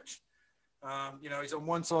TV coverage. He's on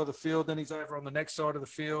one side of the field, then he's over on the next side of the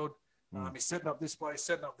field. He's setting up this play,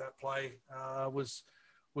 setting up that play.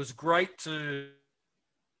 Was great to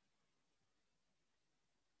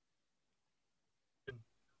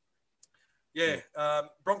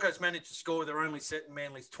Broncos managed to score their only set in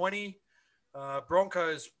Manly's 20.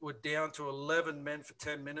 Broncos were down to 11 men for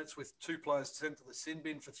 10 minutes with 2 players sent to the sin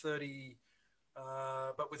bin for 30,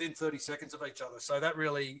 but within 30 seconds of each other. So that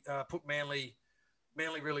really put Manly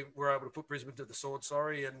really were able to put Brisbane to the sword,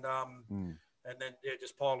 and then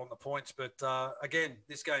just pile on the points. But again,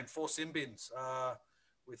 this game, 4 sin bins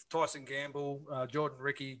with Tyson Gamble, Jordan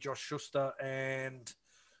Ricky, Josh Schuster, and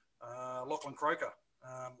Lachlan Croker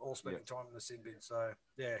all spending time in the sin bin. So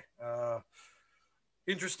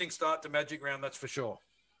interesting start to Magic Round, that's for sure.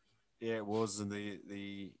 Yeah, it was, and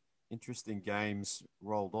the interesting games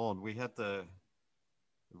rolled on. We had the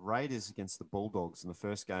Raiders against the Bulldogs in the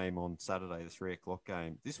first game on Saturday, the 3:00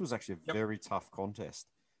 game. This was actually a very tough contest.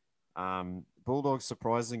 Bulldogs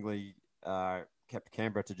surprisingly kept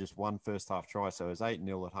Canberra to just 1 first half try, so it was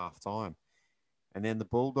 8-0 at half time. And then the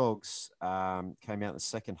Bulldogs came out in the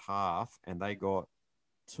second half and they got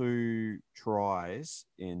 2 tries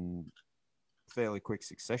in fairly quick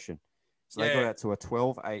succession. So they got out to a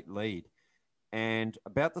 12-8 lead. And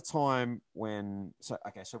about the time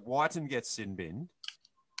so Whiten gets sin binned,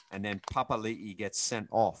 and then Papali'i gets sent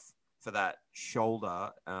off for that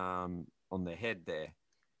shoulder on the head there,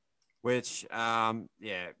 which when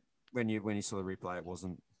you saw the replay, it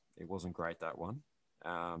wasn't great, that one.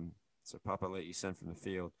 So Papali'i sent from the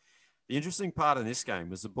field. The interesting part in this game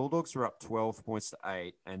was the Bulldogs were up 12 points to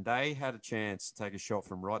 8, and they had a chance to take a shot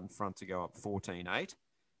from right in front to go up 14-8.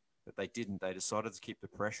 but they didn't. They decided to keep the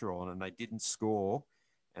pressure on, and they didn't score.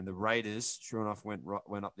 And the Raiders, sure enough, went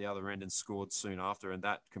up the other end and scored soon after, and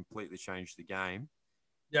that completely changed the game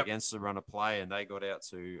against the run of play. And they got out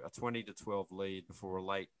to a 20-12 lead before a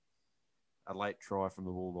late try from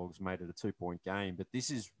the Bulldogs made it a 2-point game. But this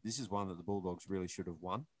is one that the Bulldogs really should have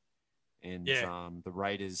won. And the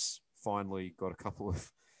Raiders finally got a couple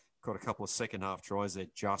of second half tries there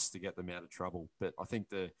just to get them out of trouble. But I think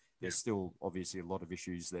there's still obviously a lot of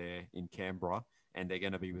issues there in Canberra, and they're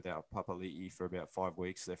going to be without Papali'i for about 5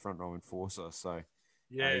 weeks, their front row enforcer. So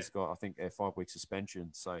he's got, I think, a 5-week suspension.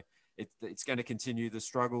 So it's going to continue. The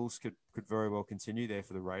struggles could very well continue there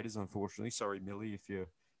for the Raiders, unfortunately. Sorry, Millie, if you're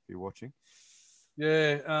watching.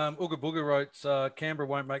 Yeah, Ooga Booga wrote, Canberra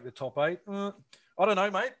won't make the top 8. I don't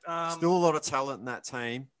know, mate. Still a lot of talent in that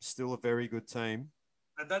team. Still a very good team.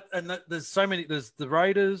 And that there's so many. There's the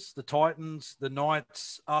Raiders, the Titans, the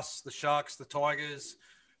Knights, us, the Sharks, the Tigers,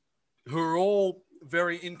 who are all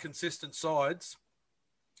very inconsistent sides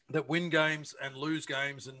that win games and lose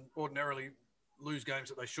games, and ordinarily lose games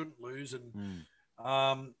that they shouldn't lose. And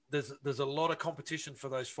there's a lot of competition for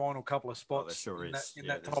those final couple of spots in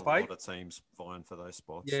that top 8. A lot of teams vying for those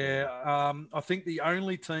spots. I think the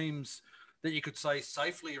only teams that you could say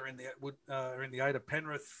safely are in the 8 of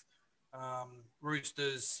Penrith,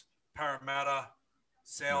 Roosters, Parramatta,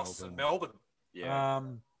 South, and Melbourne. Yeah.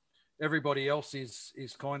 Everybody else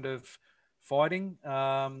is kind of fighting.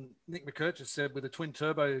 Nick McKercher said, with the twin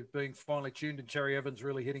turbo being finally tuned and Cherry Evans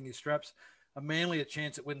really hitting his straps, a Manly a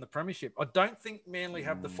chance at winning the premiership. I don't think Manly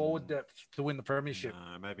have the forward depth to win the premiership.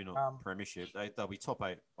 No, maybe not premiership. They'll be top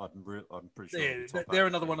 8. I'm pretty sure. Yeah, they're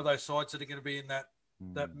another one of those sides that are going to be in that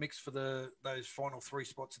mix for those final 3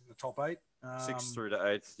 spots in the top 8. 6 through to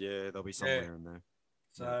 8th, yeah, they'll be somewhere in there.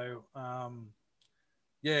 So,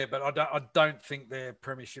 but I don't think they're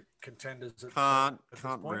premiership contenders. Can't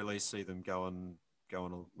really see them going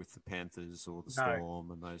with the Panthers or the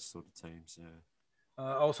Storm and those sort of teams. Yeah.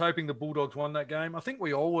 I was hoping the Bulldogs won that game. I think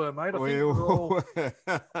we all were, mate. I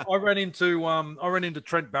ran into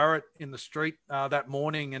Trent Barrett in the street that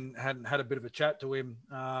morning and had a bit of a chat to him.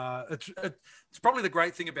 It's probably the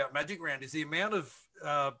great thing about Magic Round is the amount of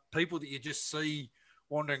people that you just see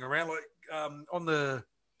wandering around. Like on the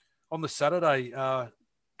Saturday,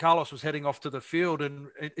 Carlos was heading off to the field, and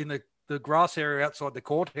in the grass area outside the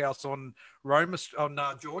courthouse on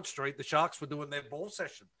George Street, the Sharks were doing their ball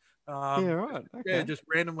session. Okay. Yeah, just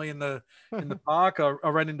randomly in the park. I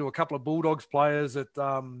ran into a couple of Bulldogs players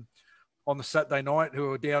on the Saturday night who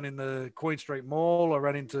were down in the Queen Street Mall. I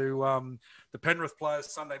ran into the Penrith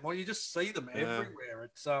players Sunday morning. You just see them everywhere.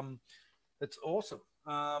 It's awesome.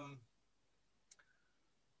 I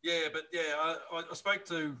spoke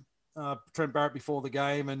to Trent Barrett before the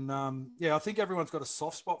game, and I think everyone's got a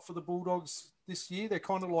soft spot for the Bulldogs this year. They're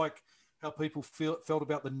kind of like how people felt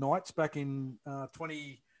about the Knights back in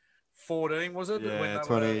 2014, was it? Yeah,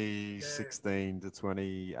 2016 to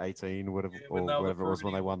 2018, whatever it was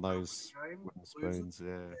when they won those wooden spoons.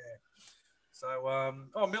 Yeah. So,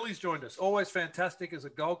 Millie's joined us. Always fantastic as a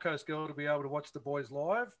Gold Coast girl to be able to watch the boys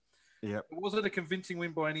live. Yeah. It wasn't a convincing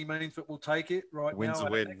win by any means, but we'll take it right Win's now.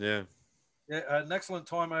 A win, yeah. Yeah, an excellent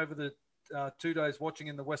time over the 2 days watching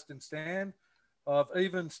in the Western Stand. I've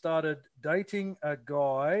even started dating a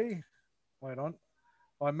guy. Wait on.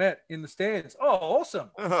 I met in the stands. Oh, awesome.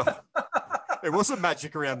 It was a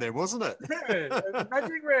magic round there, wasn't it? Yeah,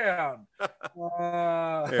 magic round.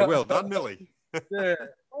 Yeah, well done, Millie. Yeah,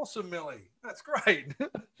 awesome, Millie. That's great.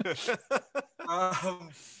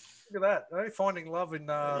 Look at that. Finding love in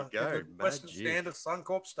the Western Stand at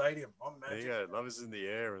Suncorp Stadium. I'm magic. There you go. Love is in the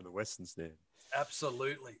air in the Western Stand.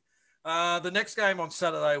 Absolutely. The next game on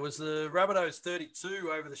Saturday was the Rabbitohs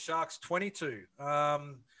 32 over the Sharks 22.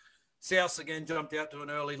 South again jumped out to an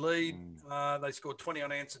early lead. They scored 20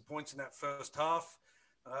 unanswered points in that first half.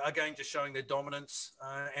 Again, just showing their dominance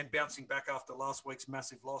and bouncing back after last week's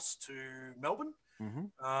massive loss to Melbourne.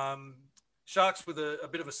 Sharks with a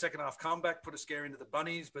bit of a second half comeback put a scare into the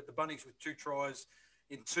Bunnies, but the Bunnies with 2 tries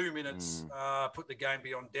in 2 minutes put the game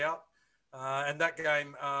beyond doubt. And that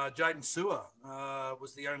game, Jaden Sewer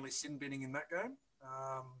was the only sin binning in that game.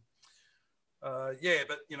 But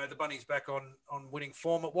the Bunnies back on winning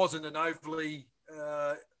form. It wasn't an overly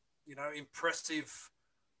impressive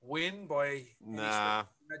win by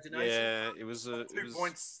imagination. Yeah, it was 2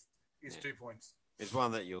 points. 2 points. It's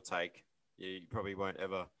one that you'll take. You probably won't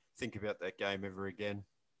ever think about that game ever again.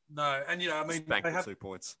 No, and they have 2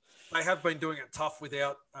 points. They have been doing it tough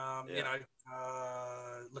without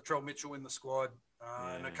Latrell Mitchell in the squad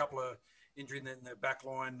and a couple of injuries in their back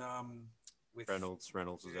line. With Reynolds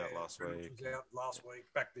was out last week. Was out last week,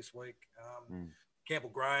 back this week.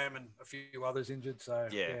 Campbell Graham and a few others injured. So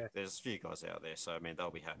yeah, there's a few guys out there. So I mean,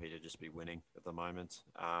 they'll be happy to just be winning at the moment.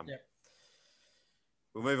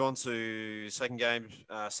 We'll move on to second game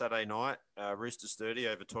Saturday night. Roosters 30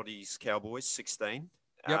 over Toddy's Cowboys 16.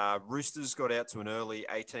 Roosters got out to an early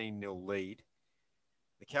 18-0 lead.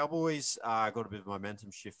 The Cowboys got a bit of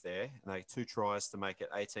momentum shift there. And they 2 tries to make it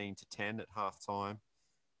 18-10 at halftime.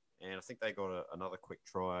 And I think they got another quick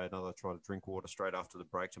try, another try to drink water straight after the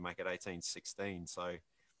break to make it 18-16. So it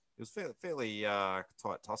was fairly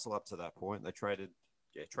tight tussle up to that point. They traded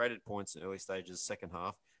points in early stages, second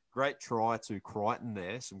half. Great try to Crichton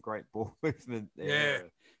there. Some great ball movement there. Yeah.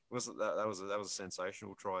 That was a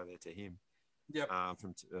sensational try there to him. Yep.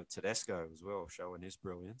 From Tedesco as well, showing his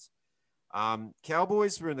brilliance.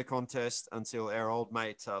 Cowboys were in the contest until our old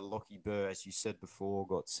mate Lockie Burr, as you said before,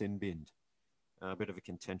 got sin-binned. A bit of a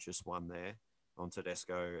contentious one there on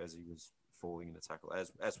Tedesco as he was falling in the tackle,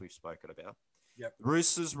 as we've spoken about. Yep. The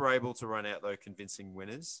Roosters were able to run out, though, convincing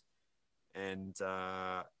winners. And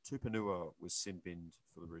Tupanua was sin-binned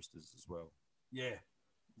for the Roosters as well. Yeah.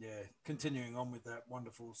 Continuing on with that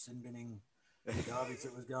wonderful sin-binning garbage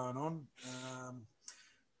that was going on.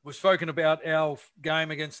 We've spoken about our game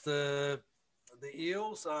against the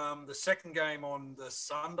Eels. The second game on the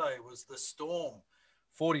Sunday was the Storm,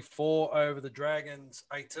 44 over the Dragons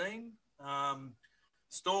 18.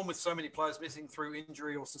 Storm with so many players missing through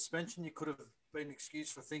injury or suspension, you could have been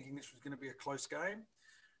excused for thinking this was going to be a close game.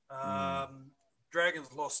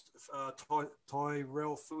 Dragons lost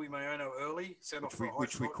Tyrell Fuimaono early, sent off for a high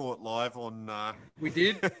which we caught live on. We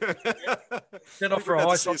did. Sent off for a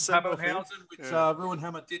high shot from Pappenhausen, which Roo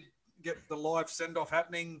Hammer did get the live send-off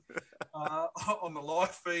happening on the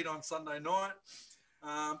live feed on Sunday night.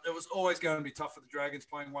 It was always going to be tough for the Dragons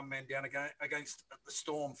playing one man down against the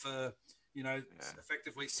Storm for,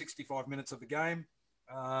 effectively 65 minutes of the game.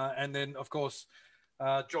 And then, of course,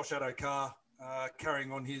 Josh Adokar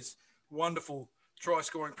carrying on his wonderful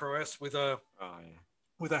try-scoring prowess with a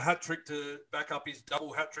hat trick to back up his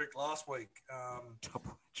double hat trick last week. Double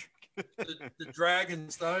hat trick. The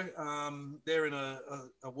Dragons, though, they're in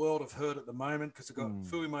a world of hurt at the moment because they've got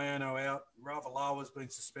Fuimaono out. Ravalawa's been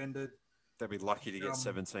suspended. They'd be lucky to get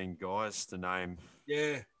 17 guys to name.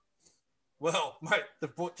 Yeah. Well, mate,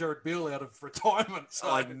 they've brought Jared Beale out of retirement. So.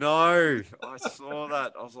 I know. I saw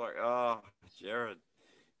that. I was like, Jared.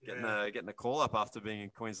 Getting a call up after being in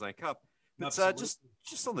Queensland Cup. But just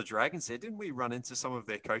on the Dragons there, didn't we run into some of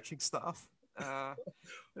their coaching staff?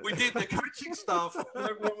 We did. The coaching staff,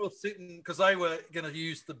 we were sitting, because they were going to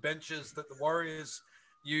use the benches that the Warriors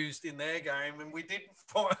used in their game, and we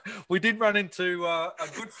did run into a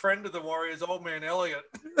good friend of the Warriors, old man Elliott,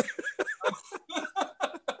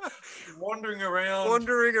 wandering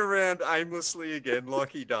around aimlessly again,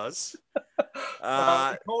 like he does.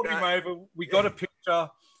 We called him over. We got a picture.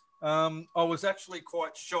 I was actually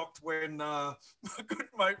quite shocked when my good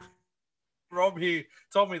mate Rob here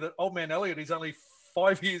told me that old man Elliott is only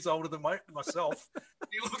 5 years older than myself.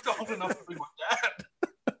 He looked old enough to be my dad.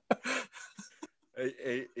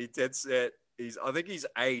 He dead set. I think he's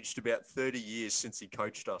aged about 30 years since he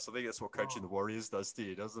coached us. I think that's what coaching the Warriors does to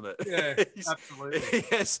you, doesn't it? Yeah, absolutely.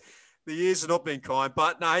 Yes. The years have not been kind,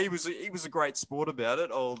 but no, he was a great sport about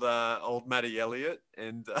it. Old Matty Elliott,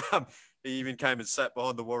 and he even came and sat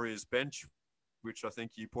behind the Warriors bench, which I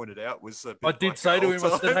think you pointed out was. I did say to him,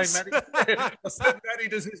 I said, "Hey, Matty, Matty,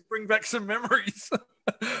 does this bring back some memories?"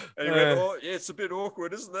 And he went, "Oh, yeah, it's a bit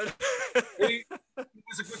awkward, isn't it?" He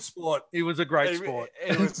was a good sport. He was a great sport.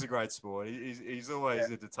 He was a great sport. He's always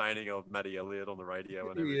entertaining of Matty Elliott on the radio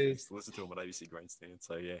and everything. Used to listen to him on ABC Grandstand.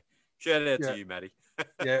 So yeah, shout out to you, Matty.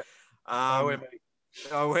 Yeah. me.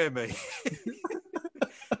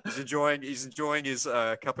 He's enjoying his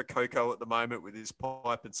cup of cocoa at the moment with his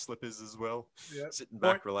pipe and slippers as well. Yep. Sitting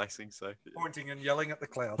back, relaxing. So pointing and yelling at the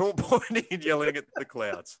clouds. Pointing and yelling at the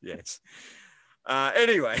clouds. Yes.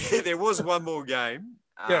 Anyway, there was one more game,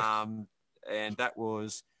 and that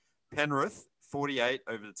was Penrith 48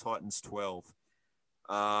 over the Titans 12.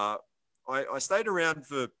 I stayed around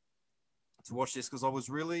to watch this because I was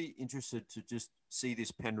really interested to just see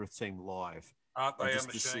this Penrith team live. Aren't they a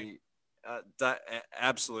machine?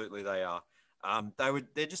 Absolutely, they are.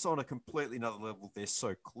 They're just on a completely another level. They're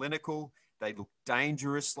so clinical. They look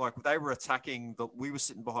dangerous. Like they were attacking. We were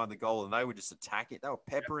sitting behind the goal, and they were just attacking. They were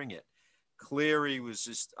peppering it. Cleary was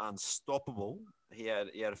just unstoppable. He had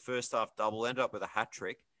a first half double, ended up with a hat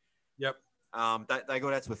trick. Yep. They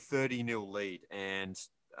got out to a 30-0 lead, and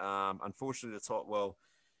unfortunately, that's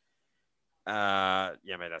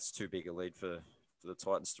too big a lead for the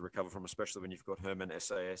Titans to recover from, especially when you've got Herman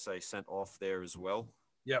SASA sent off there as well.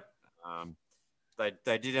 Yep.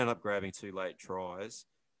 they did end up grabbing 2 late tries,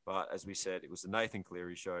 but as we said, it was the Nathan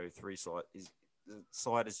Cleary show. The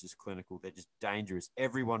side is just clinical. They're just dangerous.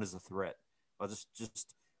 Everyone is a threat. I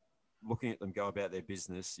just looking at them go about their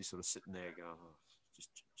business, you're sort of sitting there going, oh,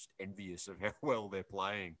 just envious of how well they're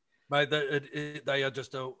playing. Mate, they are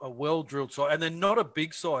just a well-drilled side, and they're not a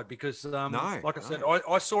big side because, like I said,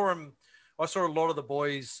 I saw them. I saw a lot of the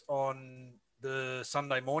boys on the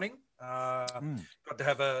Sunday morning. Got to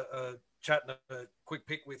have a chat and a quick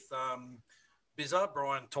pick with Bizza,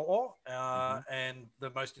 Brian To'o, and the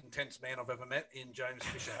most intense man I've ever met in James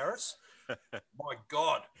Fisher-Harris. My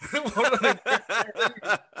God.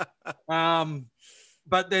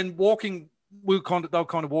 But then walking, they were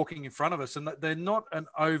kind of walking in front of us, and they're not an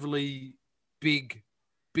overly big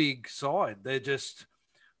side. They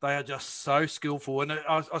are just so skillful. And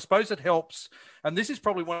I suppose it helps. And this is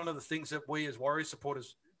probably one of the things that we as Warriors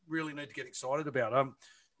supporters really need to get excited about.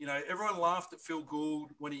 Everyone laughed at Phil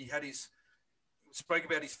Gould when he spoke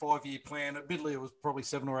about his 5-year plan. Admittedly, it was probably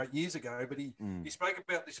 7 or 8 years ago, but he spoke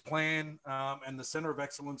about this plan and the centre of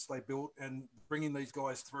excellence they built and bringing these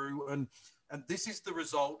guys through. And this is the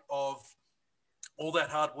result of all that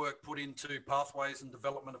hard work put into pathways and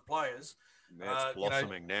development of players. It's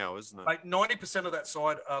blossoming now, isn't it? Like 90% of that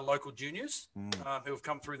side are local juniors who have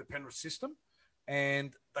come through the Penrith system,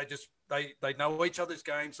 and they know each other's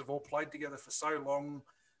games. Have all played together for so long.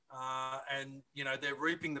 And they're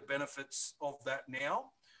reaping the benefits of that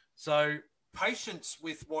now. So patience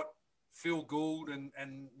with what Phil Gould and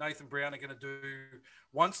Nathan Brown are going to do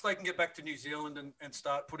once they can get back to New Zealand and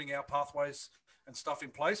start putting our pathways and stuff in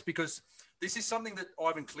place, because this is something that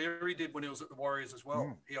Ivan Cleary did when he was at the Warriors as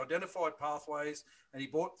well. He identified pathways and he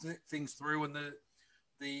brought things through, and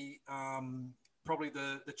the probably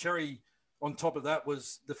the cherry on top of that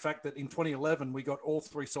was the fact that in 2011 we got all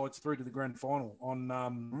 3 sides through to the grand final on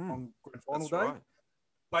grand final day, right,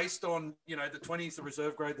 based on the 20s, the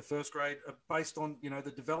reserve grade, the first grade, based on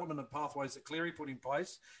the development and pathways that Cleary put in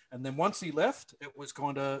place. And then once he left, it was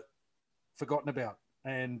kind of forgotten about,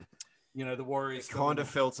 and the Warriors kind of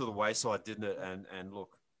fell to the wayside, didn't it? And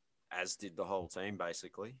look, as did the whole team,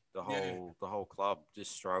 basically. The whole club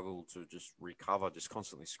just struggled to just recover, just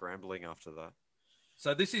constantly scrambling after that.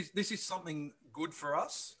 So this is something good for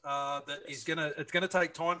us it's gonna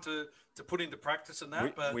take time to put into practice and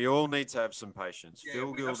that. But we all need to have some patience.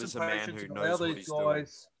 Phil Gould is a man who knows what he's doing.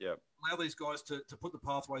 Yeah, allow these guys to put the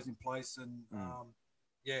pathways in place, and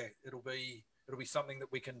it'll be something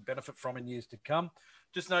that we can benefit from in years to come.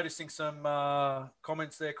 Just noticing some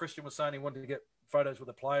comments there. Christian was saying he wanted to get photos with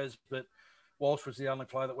the players, but Walsh was the only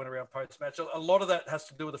player that went around post-match. A lot of that has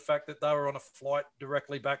to do with the fact that they were on a flight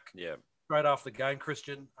directly back. Yeah. Straight after the game,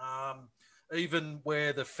 Christian. Even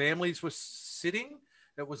where the families were sitting,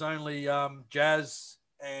 it was only Jazz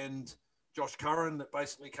and Josh Curran that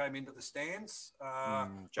basically came into the stands.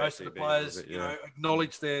 Most of the players,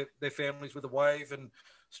 acknowledged their families with a wave and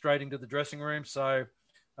straight into the dressing room. So,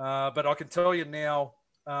 but I can tell you now,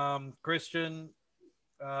 Christian,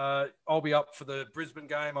 I'll be up for the Brisbane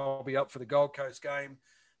game. I'll be up for the Gold Coast game.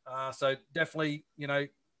 So definitely,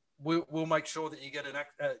 we'll make sure that you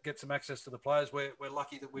get some access to the players. We're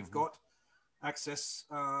lucky that we've got access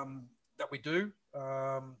that we do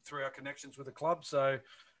through our connections with the club. So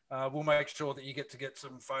we'll make sure that you get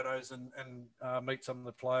some photos and meet some of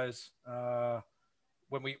the players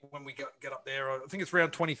when we get up there. I think it's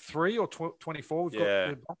round 23 or 24. We've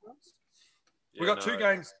got 2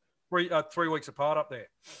 games 3 weeks apart up there.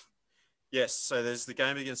 Yes, so there's the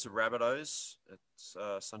game against the Rabbitohs at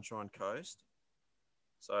Sunshine Coast.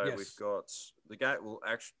 So we've got the game. Well,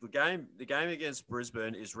 actually, the game against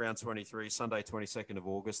Brisbane is round 23, Sunday 22nd of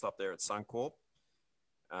August, up there at Suncorp,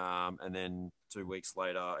 and then 2 weeks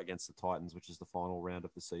later against the Titans, which is the final round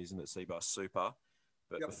of the season at Seabus Super.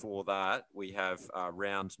 But before that, we have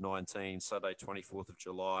round 19, Saturday 24th of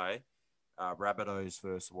July, Rabbitohs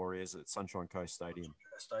versus Warriors at Sunshine Coast Stadium.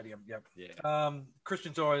 Yeah.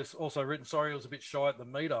 Christian's also written, sorry, he was a bit shy at the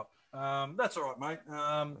meetup. That's all right, mate.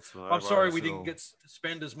 I'm sorry we didn't get to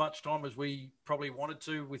spend as much time as we probably wanted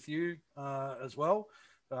to with you as well.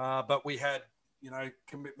 But we had,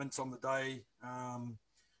 commitments on the day,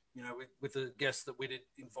 with the guests that we'd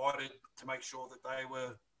invited to make sure that they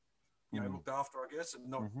were, looked after, I guess, and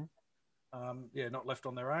not, not left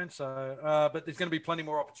on their own. So, but there's going to be plenty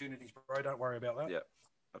more opportunities, bro. Don't worry about that. Yeah,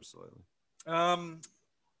 absolutely.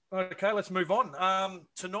 Okay, let's move on.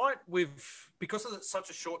 Tonight, because it's such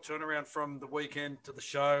a short turnaround from the weekend to the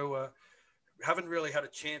show, haven't really had a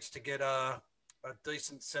chance to get a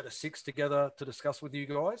decent set of 6 together to discuss with you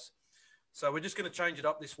guys. So we're just going to change it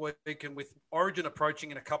up this week. And with Origin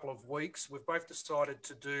approaching in a couple of weeks, we've both decided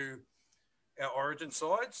to do our origin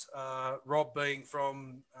sides. Rob being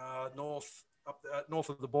from north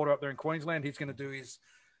of the border up there in Queensland, he's going to do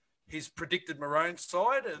his predicted Maroon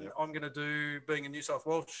side, and I'm going to do, being a New South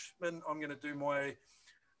Welshman, I'm going to do my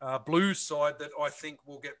Blues side that I think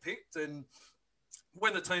will get picked. And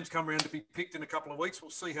when the teams come around to be picked in a couple of weeks, we'll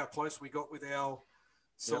see how close we got with our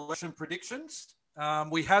selection predictions.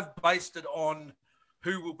 We have based it on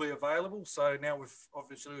who will be available. So now with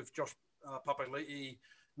Josh Papali'i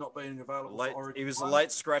not being available for Origin. He was a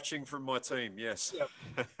late scratching from my team, yes. Yep.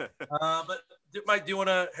 But, mate, do you want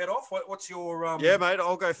to head off? What's your... yeah, mate,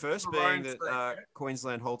 I'll go first, being that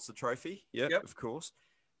Queensland holds the trophy. Yep, of course.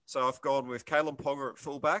 So I've gone with Kalen Ponga at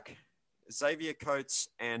fullback, Xavier Coates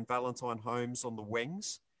and Valentine Holmes on the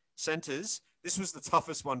wings. Centres, this was the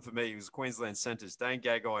toughest one for me. It was Queensland centres. Dane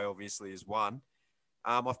Gagai obviously is one.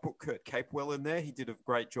 I've put Kurt Capewell in there. He did a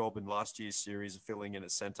great job in last year's series of filling in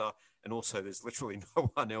at centre. And also there's literally no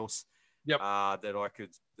one else that I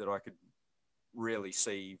could really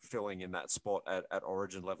see filling in that spot at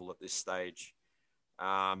Origin level at this stage.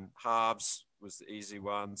 Halves was the easy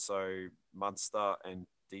one. So Munster and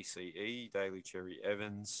DCE, Daly Cherry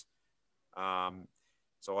Evans.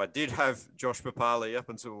 So I did have Josh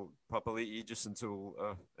Papali'i just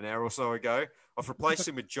until an hour or so ago. I've replaced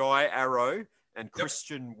him with Jai Arrow and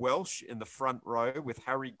Christian Welsh in the front row with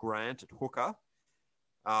Harry Grant at hooker.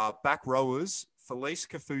 Back rowers, Felice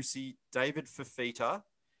Kafusi, David Fafita.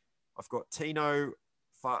 I've got Tino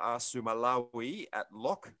Fa'asumalawi at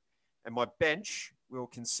lock. And my bench will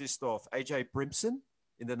consist of AJ Brimson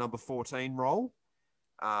in the number 14 role,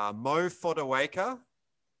 Mo Fodawaker,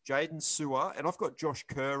 Jaden Sewer, and I've got Josh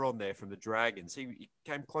Kerr on there from the Dragons. He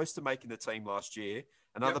came close to making the team last year.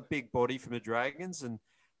 Another big body from the Dragons. And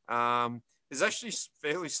there's actually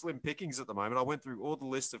fairly slim pickings at the moment. I went through all the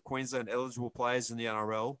list of Queensland eligible players in the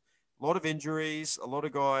NRL. A lot of injuries, a lot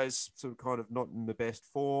of guys sort of kind of not in the best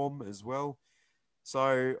form as well.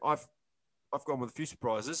 So I've gone with a few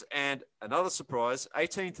surprises. And another surprise,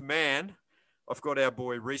 18th man, I've got our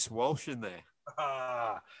boy Reece Walsh in there.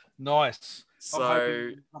 Nice. So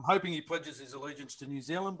I'm hoping he pledges his allegiance to New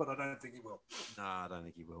Zealand, but I don't think he will. No, I don't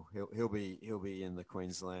think he will. He'll be in the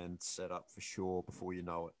Queensland setup for sure before you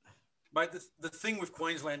know it. Mate, the thing with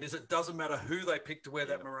Queensland is it doesn't matter who they pick to wear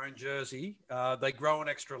that maroon jersey. They grow an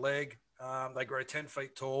extra leg. They grow 10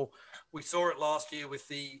 feet tall. We saw it last year with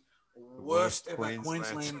the worst ever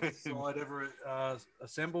Queensland side ever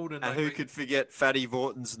assembled. And who could forget Fatty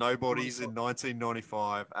Vorton's nobodies in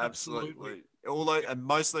 1995? Absolutely. And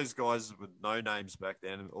most of those guys with no names back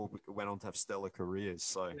then and all went on to have stellar careers.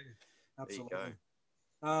 So absolutely. There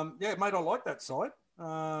you go. Mate, I like that side.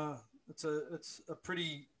 It's a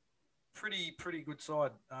pretty good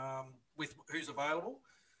side with who's available.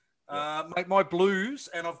 Mate, my Blues,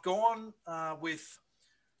 and I've gone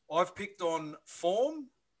I've picked on form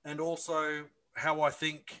and also how I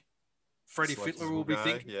think Freddie Fittler will be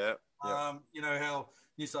thinking. You know how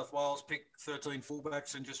New South Wales picked 13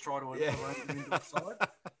 fullbacks and just try to arrange them into the side.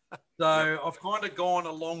 So I've kind of gone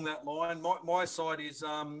along that line. My side is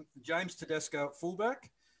James Tedesco at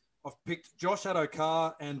fullback. I've picked Josh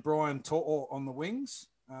Addo-Carr and Brian To'o on the wings.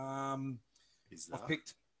 I've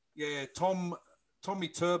picked Tommy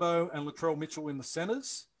Turbo and Latrell Mitchell in the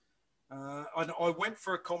centres. I went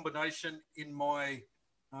for a combination in my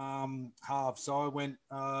half. So I went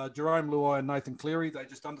Jerome Luai and Nathan Cleary. They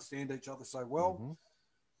just understand each other so well.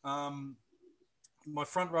 My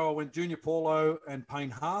front row, I went Junior Paulo and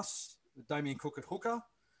Payne Haas, Damien Cook at hooker.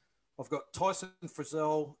 I've got Tyson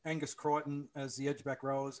Frizzell, Angus Crichton as the edge back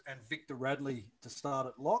rowers, and Victor Radley to start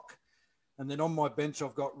at lock. And then on my bench,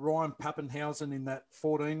 I've got Ryan Pappenhausen in that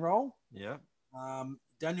 14 role.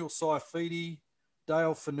 Daniel Saifidi,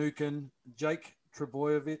 Dale Finucane, Jake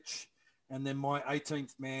Trebojevic, and then my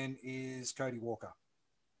 18th man is Cody Walker.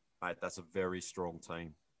 Mate, that's a very strong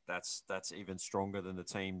team. That's even stronger than the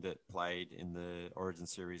team that played in the Origin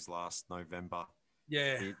Series last November.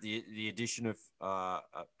 Yeah. The addition of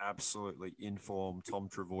absolutely informed Tom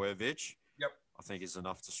Trebojevic, I think is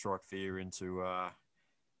enough to strike fear into our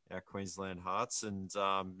Queensland hearts. And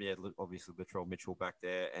obviously Latrell Mitchell back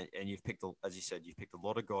there. And you've picked, as you said, you've picked a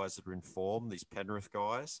lot of guys that are in form, these Penrith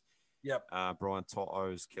guys. Brian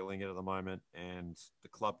To'o's killing it at the moment. And the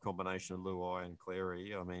club combination of Luai and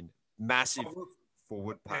Cleary, I mean, massive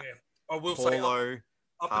forward pack. I will say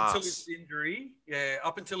up until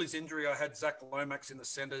his injury, I had Zach Lomax in the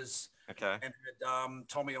centres. Okay. And had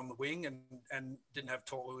Tommy on the wing and didn't have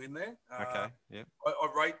Tolu in there. I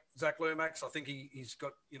rate Zach Lomax. I think he's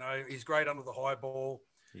got, he's great under the high ball.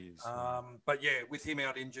 He is. But with him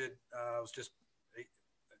out injured, it was just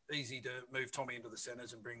easy to move Tommy into the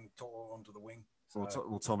centres and bring Tolu onto the wing.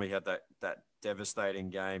 Well, Tommy had that devastating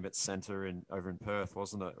game at centre over in Perth,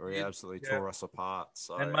 wasn't it? Where he absolutely tore us apart.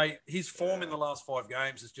 So, and mate, his form in the last 5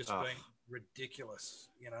 games has just been ridiculous.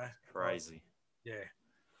 Crazy.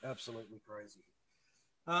 Absolutely crazy.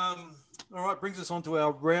 All right, brings us on to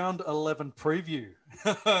our round 11 preview.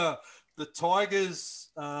 The Tigers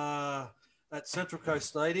at Central Coast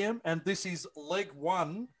Stadium, and this is leg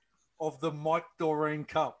 1 of the Mike Doreen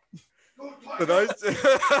Cup. For those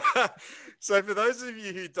of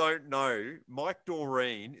you who don't know, Mike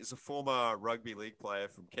Doreen is a former rugby league player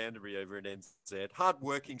from Canterbury over in NZ,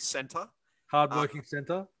 hardworking centre.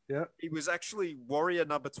 Yeah. He was actually Warrior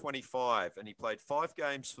number 25, and he played 5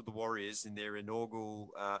 games for the Warriors in their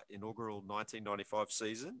inaugural 1995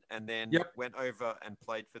 season, and then went over and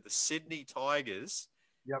played for the Sydney Tigers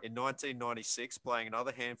in 1996, playing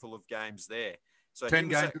another handful of games there. So 10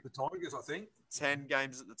 games at the Tigers, I think. 10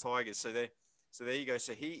 games at the Tigers. So there you go.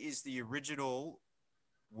 So he is the original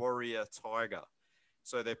Warrior Tiger.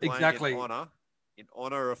 So they're playing in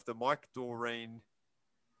honor of the Mike Doreen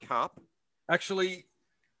Cup. Actually,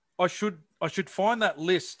 I should find that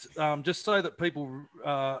list just so that people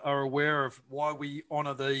are aware of why we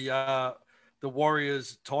honour the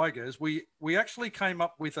Warriors Tigers. We actually came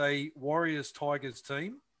up with a Warriors Tigers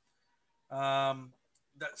team.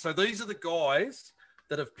 So these are the guys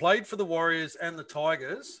that have played for the Warriors and the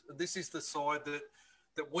Tigers. This is the side that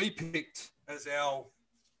we picked as our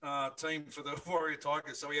team for the Warrior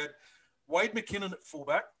Tigers. So we had Wade McKinnon at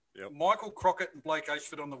fullback, Michael Crockett and Blake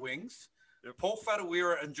Ashford on the wings, Paul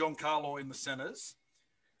Fadawira and John Carlaw in the centres,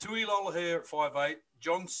 Tui Lolahair at 5'8",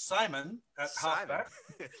 John Simon at halfback.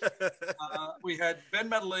 We had Ben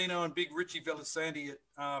Madalino and Big Richie Velasandi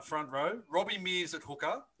at front row, Robbie Mears at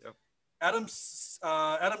hooker, Adam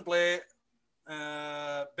Blair,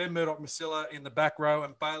 Ben Murdoch-Masila in the back row,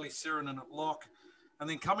 and Bailey Sirinen at lock. And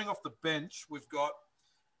then coming off the bench, we've got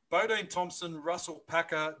Bodine Thompson, Russell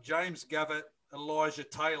Packer, James Gavitt, Elijah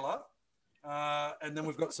Taylor. And then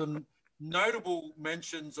we've got some notable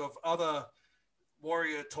mentions of other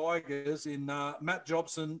Warrior Tigers in Matt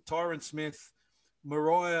Jobson, Tyron Smith,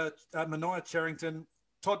 Mania Charrington,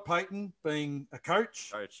 Todd Payton being a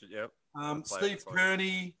coach. Steve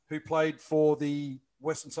Kearney, who played for the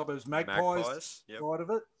Western Suburbs Magpies side of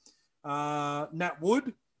it. Nat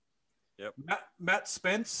Wood. Matt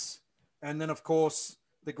Spence. And then, of course,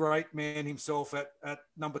 the great man himself at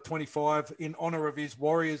number 25 in honour of his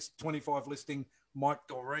Warriors 25 listing, Mike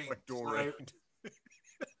Doreen.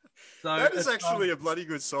 So that is actually a bloody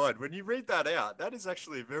good side. When you read that out, that is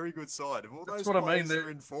actually a very good side. If all those players are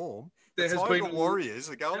in form, the Tiger Warriors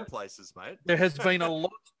are going places, mate. There has been a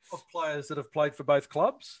lot of players that have played for both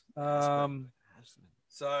clubs.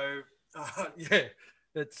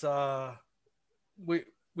 It's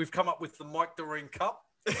we've come up with the Mike Doreen Cup,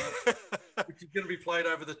 which is going to be played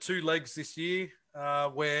over the 2 legs this year,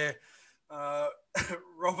 where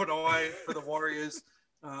Rob and I for the Warriors,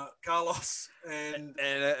 Carlos and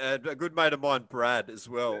a good mate of mine, Brad, as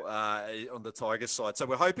well, on the Tigers side. So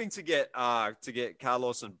we're hoping to get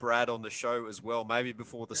Carlos and Brad on the show as well, maybe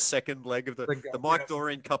before the second leg of the Mike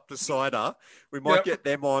Doreen Cup decider. We might get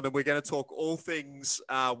them on, and we're going to talk all things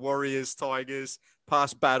Warriors, Tigers,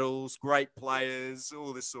 past battles, great players,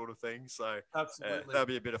 all this sort of thing. So absolutely, that'll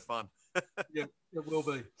be a bit of fun. Yeah, it will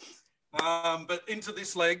be. But into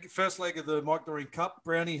this first leg of the Mike Doreen Cup,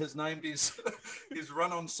 Brownie has named his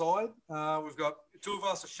run-on side. We've got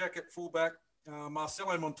Tuivasa Sheck at fullback,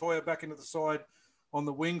 Marcelo Montoya back into the side on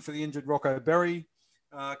the wing for the injured Rocco Berry,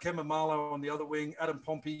 Kemba Marlowe on the other wing, Adam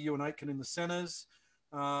Pompey, Ewan Aitken in the centres.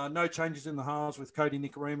 No changes in the halves with Cody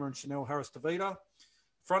Nicarima and Chanel Harris-Tavita.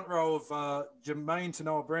 Front row of Jermaine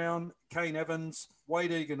Tanoa Brown, Kane Evans,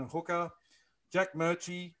 Wade Egan and hooker, Jack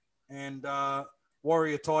Murchie, and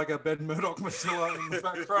Warrior Tiger Ben Murdoch-Masila in the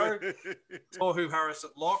back row, Tohu Harris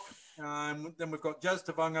at lock. Then we've got Jazz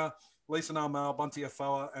Tavanga, Lisa Narmal, Bunty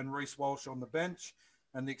Afoa, and Reece Walsh on the bench,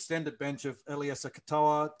 and the extended bench of Eliasa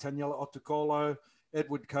Katoa, Taniela Otukolo,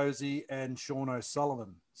 Edward Cozy, and Sean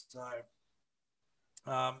O'Sullivan. So,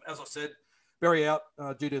 as I said, Berry out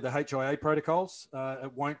due to the HIA protocols.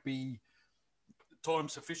 It won't be time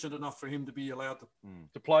sufficient enough for him to be allowed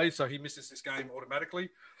to play, so he misses this game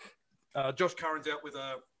automatically. Josh Curran's out with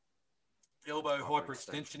a elbow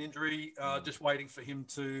hyperextension injury. Just waiting for him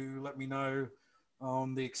to let me know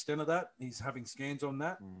on the extent of that. He's having scans on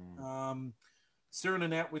that.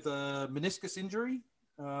 Sirinen out with a meniscus injury.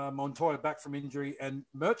 Montoya back from injury, and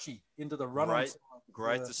Murchie into the run-on.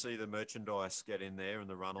 Great to see the merchandise get in there in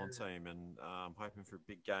the run-on team, and I'm hoping for a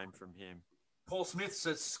big game from him. Paul Smith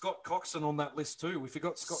says Scott Coxon on that list too. We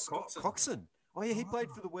forgot Scott Coxon. Coxon. Oh, yeah, he played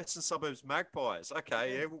for the Western Suburbs Magpies.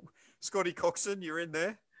 Okay, yeah. Well, Scotty Coxon, you're in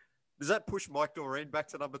there. Does that push Mike Doreen back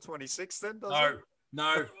to number 26 then, does it?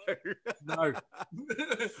 No.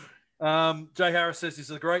 Jay Harris says he's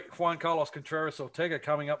the great Juan Carlos Contreras Ortega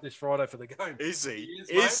coming up this Friday for the game. Is he?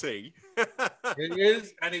 Is he? He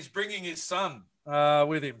is, and he's bringing his son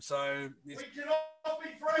with him. So we cannot be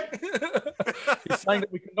friends. he's saying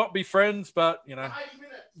that we cannot be friends, but, you know, 8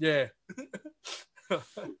 minutes. yeah.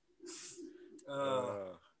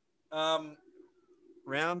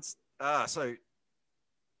 Rounds.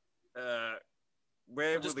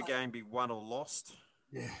 Where will the game be won or lost?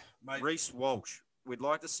 Yeah, mate. Reece Walsh. We'd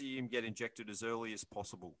like to see him get injected as early as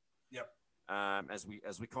possible. Yep. As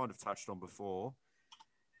we kind of touched on before,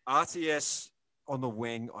 RTS on the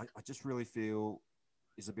wing, I just really feel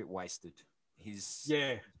is a bit wasted. His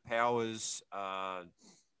powers at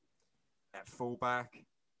fullback,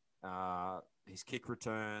 his kick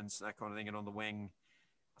returns, that kind of thing, and on the wing,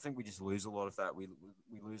 I think we just lose a lot of that. We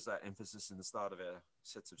lose that emphasis in the start of our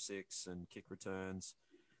sets of six and kick returns.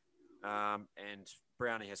 And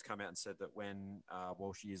Brownie has come out and said that when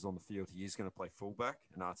Walshy is on the field, he is going to play fullback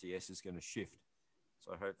and RTS is going to shift.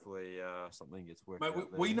 So hopefully something gets worked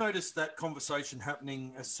out. We noticed that conversation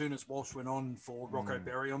happening as soon as Walsh went on for Rocco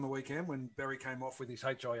Berry on the weekend when Berry came off with his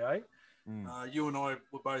HIA. You and I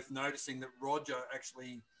were both noticing that Roger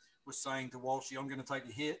actually was saying to Walshy, I'm going to take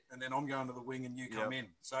a hit and then I'm going to the wing and you come in.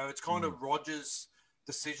 So it's kind of Roger's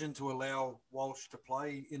decision to allow Walsh to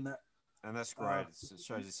play in that. And that's great. It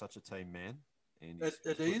shows he's such a team man. And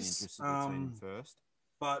it is. The team first.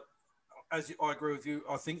 But I agree with you.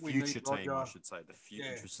 I think we need Roger. Team, I should say, the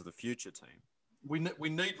interests of the future team. We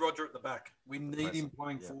need Roger at the back. We need him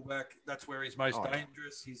playing fullback. That's where he's most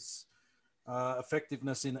dangerous. His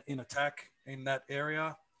effectiveness in attack in that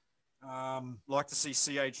area. Like to see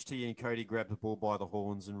CHT and Cody grab the ball by the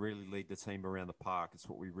horns and really lead the team around the park. It's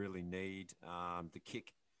what we really need. The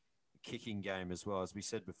kicking game as well. As we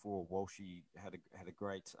said before, Walshy had a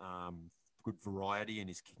great good variety in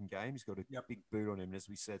his kicking game. He's got a big boot on him. And as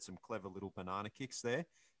we said, some clever little banana kicks there.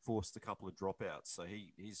 Forced a couple of dropouts. So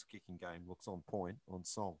his kicking game looks on point, on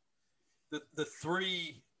song. The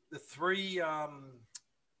three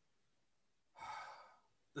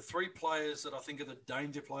players that I think are the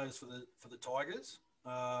danger players for the Tigers.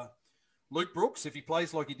 Luke Brooks, if he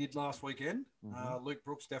plays like he did last weekend, Luke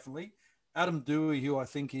Brooks definitely. Adam Dewey, who I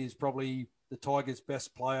think is probably the Tigers'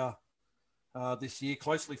 best player this year,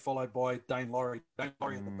 closely followed by Dane Laurie. Dane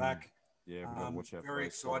Laurie at the back. Yeah, watch out. Very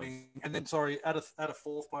exciting. Guys. And then, add a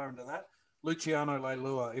fourth player into that, Luciano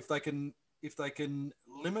Leilua. If they can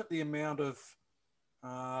limit the amount of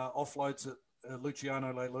offloads that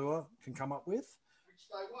Luciano Leilua can come up with,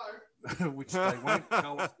 which they won't.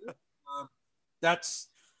 That's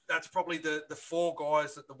probably the four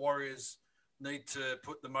guys that the Warriors need to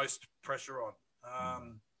put the most pressure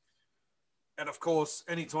on. And of course,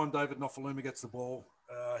 anytime David Nofaluma gets the ball,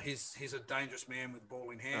 he's a dangerous man with the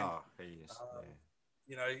ball in hand. Oh, he is.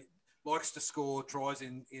 You know, likes to score tries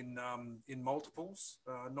in multiples.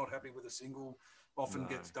 Not happy with a single. Often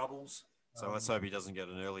gets doubles. So let's hope he doesn't get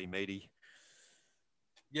an early meaty.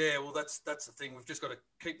 Yeah, well, that's the thing. We've just got to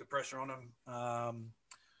keep the pressure on him.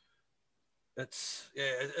 It's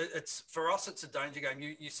for us. It's a danger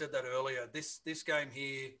game. You said that earlier. This game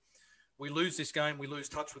here, we lose this game, we lose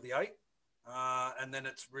touch with the 8, and then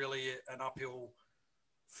it's really an uphill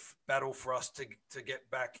battle for us to get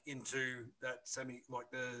back into that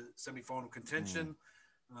semi-final contention.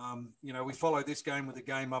 You know, we follow this game with a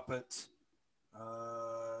game up at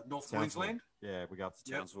North Queensland. Yeah, we go up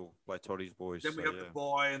to Townsville, play Toddy's boys. Then we have to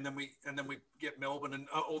buy, and then we get Melbourne. And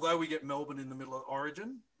although we get Melbourne in the middle of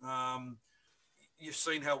Origin, you've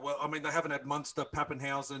seen how well. I mean, they haven't had Munster,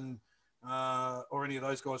 Pappenhausen, or any of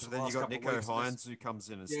those guys. So then you got Nico Hines who comes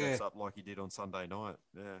in and steps up like he did on Sunday night.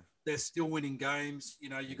 Yeah, they're still winning games. You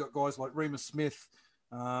know, you got guys like Remus Smith,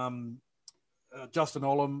 Justin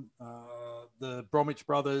Olam, the Bromwich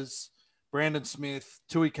brothers, Brandon Smith,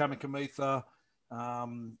 Tui Kamikamitha.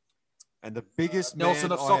 And the biggest Nelson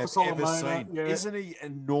man I have ever seen. Yeah. Isn't he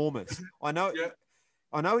enormous? I know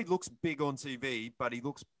he looks big on TV, but he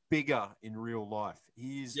looks bigger in real life.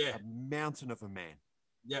 He is a mountain of a man.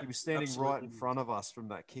 Yeah, he was standing right in front of us from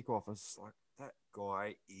that kickoff. It's like, that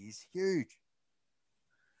guy is huge.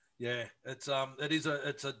 Yeah, it's a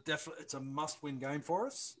must-win game for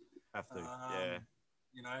us. Have to,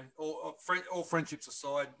 You know, all friendships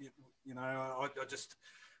aside, you know, I just.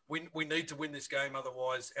 We need to win this game,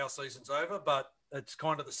 otherwise our season's over. But it's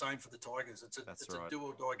kind of the same for the Tigers. It's a do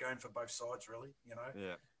or die game for both sides, really. You know.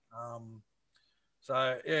 Yeah.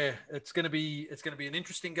 So yeah, it's going to be an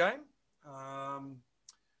interesting game.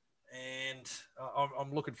 and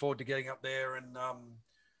I'm looking forward to getting up there and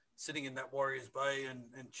sitting in that Warriors Bay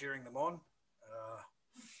and cheering them on.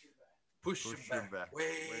 Push them back.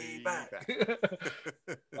 Way back.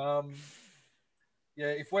 Yeah,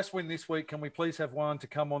 if West win this week, can we please have one to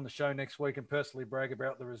come on the show next week and personally brag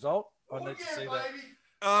about the result? I need to see that.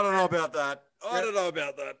 I don't know about that.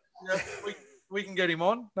 Yeah, we can get him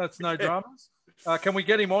on. That's no dramas. Can we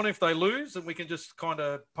get him on if they lose and we can just kind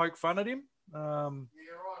of poke fun at him?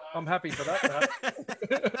 I'm happy for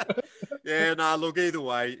that. Yeah, no, look, either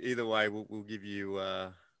way, we'll give you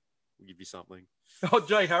something. Oh,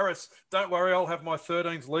 Jay Harris, don't worry, I'll have my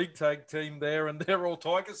 13s league tag team there, and they're all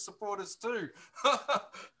Tigers supporters too.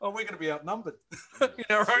 Oh, we're going to be outnumbered in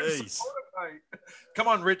our own supporter, mate. Come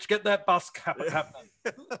on, Rich, get that bus happening.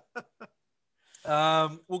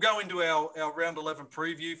 We'll go into our round 11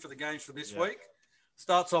 preview for the games for this week.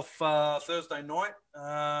 Starts off Thursday night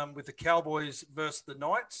with the Cowboys versus the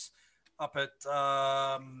Knights up at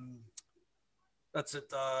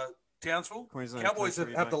Townsville. Queensland Cowboys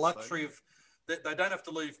have the luxury of they don't have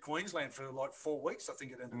to leave Queensland for like 4 weeks. I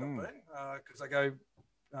think it ended up being because they go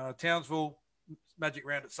Townsville, Magic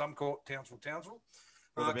Round at Suncorp, Townsville.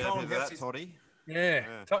 What about that, Toddy?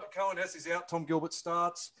 Yeah. Cohen Hess is out. Tom Gilbert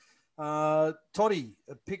starts. Toddy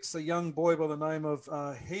picks a young boy by the name of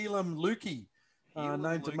Helam Lukey,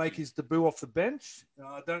 named to make his debut off the bench.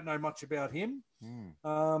 I don't know much about him.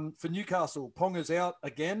 For Newcastle, Ponga's out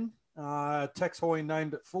again. Tex Hoy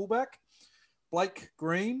named at fullback. Blake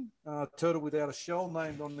Green, turtle without a shell,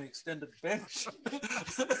 named on the extended bench.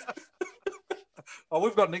 Oh,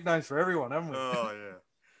 we've got nicknames for everyone, haven't we? Oh,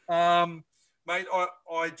 yeah. Mate,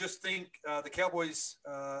 I just think the Cowboys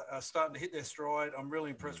are starting to hit their stride. I'm really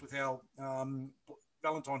impressed with how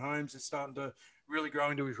Valentine Holmes is starting to really grow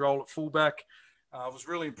into his role at fullback. I was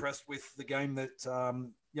really impressed with the game that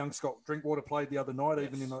young Scott Drinkwater played the other night,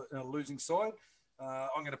 even in a losing side.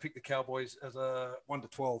 I'm going to pick the Cowboys as a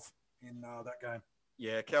 1-12 in that game.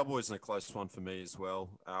 Yeah, Cowboys in a close one for me as well.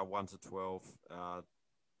 1-12.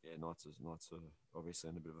 Knights are obviously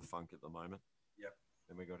in a bit of a funk at the moment. Yep.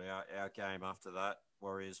 Then we got our game after that.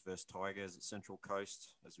 Warriors versus Tigers at Central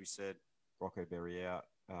Coast. As we said, Rocco Berry out.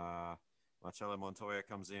 Marcelo Montoya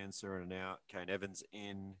comes in, Surin out. Kane Evans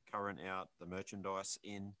in, Curran out. The merchandise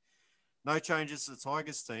in. No changes to the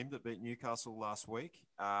Tigers team that beat Newcastle last week.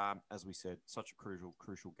 As we said, such a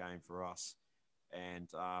crucial game for us. And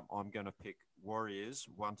I'm going to pick Warriors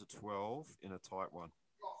 1-12 in a tight one.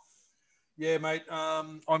 Yeah, mate.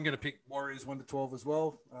 I'm going to pick Warriors 1-12 as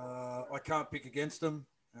well. I can't pick against them.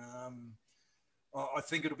 I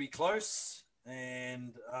think it'll be close,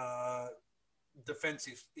 and defense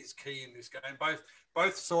is key in this game.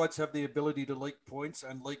 Both sides have the ability to leak points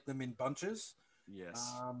and leak them in bunches.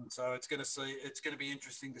 Yes. So it's going to be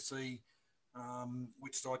interesting to see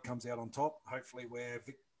which side comes out on top. Hopefully, we're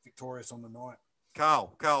victorious on the night.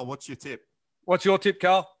 Carl, what's your tip? What's your tip,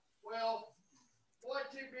 Carl? Well, my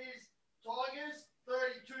tip is Tigers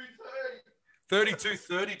 32-30.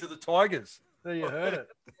 32-30 to the Tigers. There you heard it.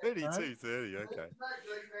 32-30, okay.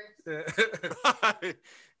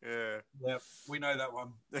 Yeah, we know that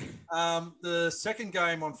one. The second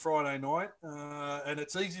game on Friday night, and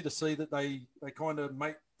it's easy to see that they kind of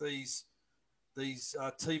make these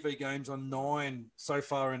TV games on 9 so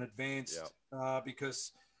far in advance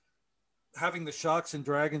because having the Sharks and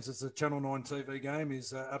Dragons as a Channel 9 TV game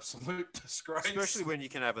is an absolute disgrace. Especially when you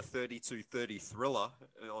can have a 32-30 thriller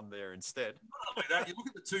on there instead. Not only that, you look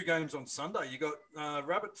at the 2 games on Sunday. You got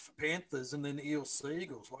Rabbits Panthers and then Eels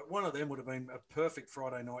Seagulls. Like one of them would have been a perfect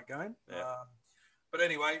Friday night game. Yeah. But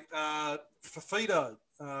anyway, Fafita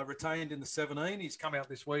retained in the 17. He's come out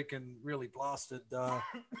this week and really blasted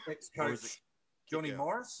ex-coach Johnny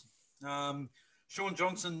Morris. Sean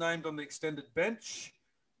Johnson named on the extended bench.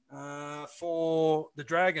 For the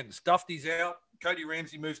Dragons, Dufty's out. Cody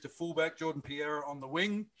Ramsey moves to fullback. Jordan Pierre on the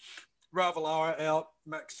wing. Ravalawa out.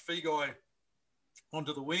 Max Fegai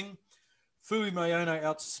onto the wing. Fui Mayona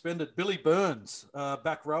out suspended. Billy Burns,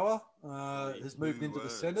 back rower, has moved into the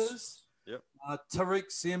centres. Yep.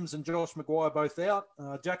 Tariq Sims and Josh Maguire both out.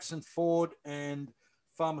 Jackson Ford and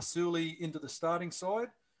Farmasuli into the starting side,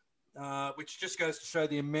 which just goes to show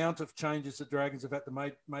the amount of changes the Dragons have had to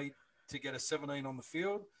make to get a 17 on the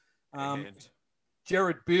field.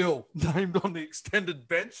 Jared Beale named on the extended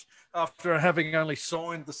bench after having only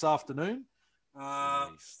signed this afternoon.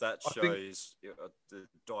 That shows the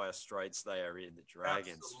dire straits they are in, the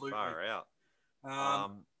Dragons. Absolutely. Far out.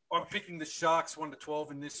 I'm picking the Sharks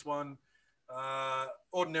 1-12 in this one.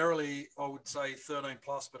 Ordinarily, I would say 13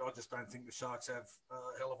 plus, but I just don't think the Sharks have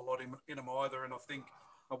a hell of a lot in them either. And I think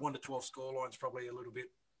a 1-12 scoreline is probably a little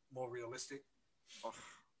bit more realistic.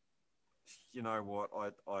 you know what?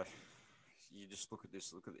 You just look at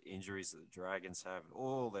this. Look at the injuries that the Dragons have.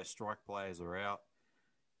 All their strike players are out.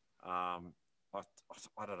 I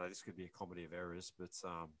don't know. This could be a comedy of errors, but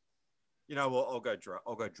you know what?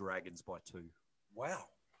 I'll go Dragons by 2. Wow.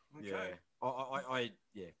 Okay.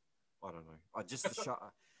 Yeah. I don't know. I just the Sharks.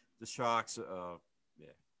 The Sharks are the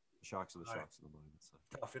Sharks at the moment. So.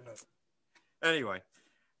 Tough, isn't it? Anyway,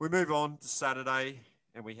 we move on to Saturday,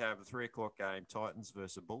 and we have a 3 o'clock game: Titans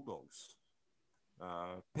versus Bulldogs.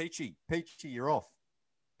 Peachy, you're off.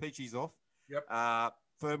 Peachy's off. Yep.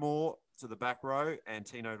 Fermor to the back row and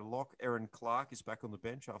Tino to lock. Aaron Clark is back on the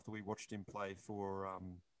bench after we watched him play for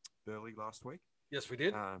Burleigh last week. Yes, we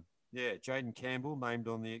did. Jaden Campbell named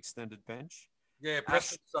on the extended bench. Yeah,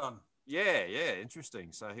 Preston's son. Yeah,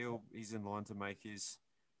 interesting. So he's in line to make his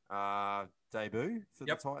debut for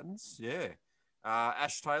the Titans. Yeah.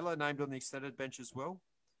 Ash Taylor named on the extended bench as well.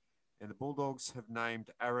 And the Bulldogs have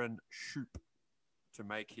named Aaron Shoop to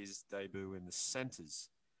make his debut in the centres.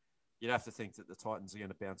 You'd have to think that the Titans are going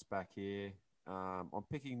to bounce back here. I'm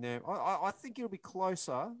picking them. I think it'll be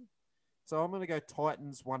closer. So I'm going to go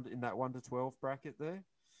Titans in that 1 to 12 bracket there.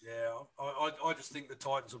 Yeah, I just think the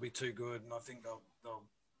Titans will be too good, and I think they'll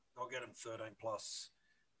get them 13 plus.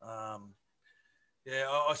 I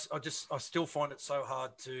still find it so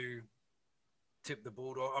hard to tip the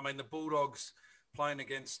Bulldogs. I mean, the Bulldogs playing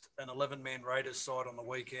against an 11-man Raiders side on the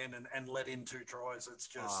weekend and let in 2 tries. It's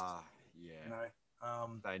just, you know,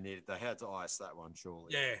 they had to ice that one,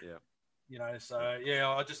 surely. Yeah. You know, so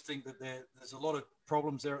I just think that there's a lot of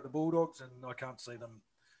problems there at the Bulldogs, and I can't see them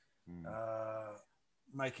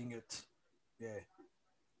making it,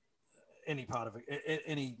 any part of it,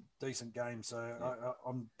 any decent game. So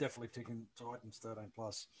I'm definitely taking Titans 13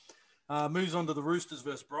 plus. Moves on to the Roosters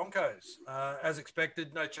versus Broncos. As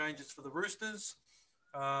expected, no changes for the Roosters.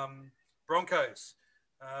 Broncos.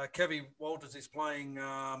 Kevin Walters is playing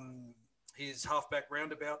his halfback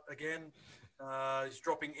roundabout again. He's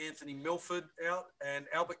dropping Anthony Milford out, and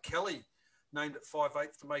Albert Kelly named at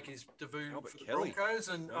 5'8" to make his debut for the Broncos.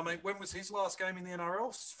 And I mean, when was his last game in the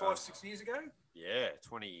NRL? 5-6 years ago? Yeah,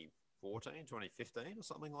 2014, 2015 or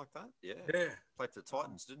something like that. Yeah. Played for the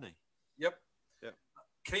Titans, didn't he? Yep.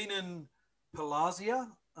 Keenan Palazia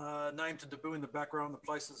named to debut in the back row in the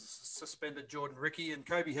place of suspended Jordan Ricky, and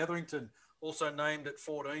Kobe Hetherington also named at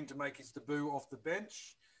 14 to make his debut off the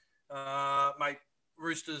bench. Mate,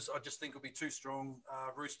 Roosters, I just think will be too strong.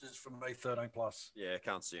 Roosters from me, 13 plus. Yeah,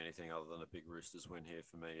 can't see anything other than a big Roosters win here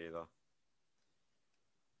for me either.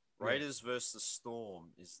 Raiders versus the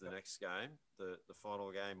Storm is the next game, the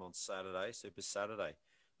final game on Saturday, Super Saturday.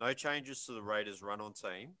 No changes to the Raiders' run-on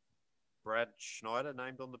team. Brad Schneider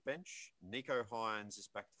named on the bench. Nico Hines is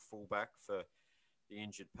back to fullback for the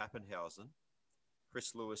injured Pappenhausen.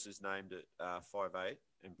 Chris Lewis is named at 5'8",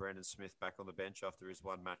 and Brandon Smith back on the bench after his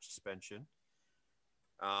 1-match suspension.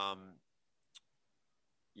 The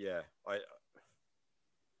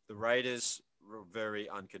Raiders were very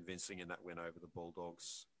unconvincing in that win over the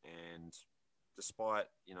Bulldogs, and despite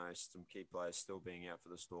some key players still being out for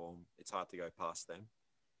the Storm, it's hard to go past them.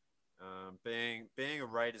 Being a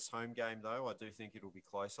Raiders home game though, I do think it'll be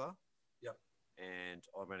closer. Yep. And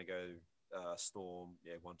I'm going to go Storm,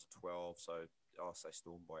 1 to 12. So I'll say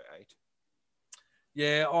Storm by 8.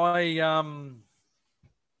 Yeah, I'm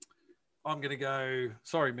going to go.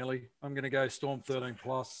 Sorry, Millie. I'm going to go Storm 13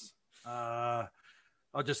 plus. I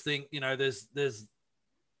just think there's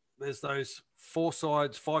those 5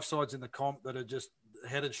 sides in the comp that are just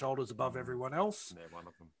head and shoulders above everyone else. They're one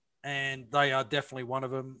of them. And they are definitely one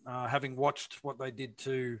of them. Having watched what they did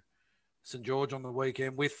to St. George on the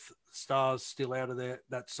weekend with Stars still out of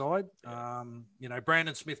that side,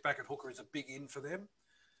 Brandon Smith back at hooker is a big in for them.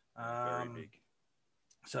 Very big.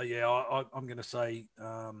 So, I'm going to say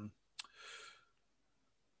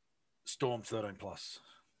Storm 13 plus.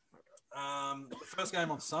 The first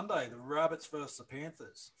game on Sunday, the Rabbits versus the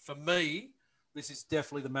Panthers. For me, this is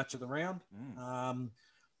definitely the match of the round.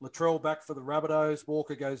 Latrell back for the Rabbitohs.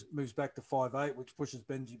 Walker moves back to 5'8", which pushes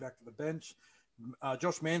Benji back to the bench.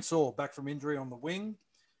 Josh Mansour back from injury on the wing.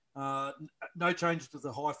 No changes to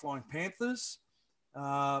the high-flying Panthers.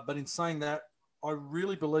 But in saying that, I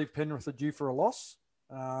really believe Penrith are due for a loss.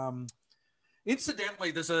 Incidentally,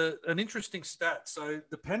 there's an interesting stat. So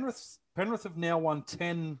the Penrith have now won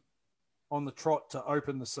 10 on the trot to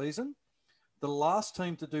open the season. The last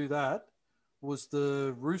team to do that was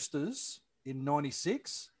the Roosters in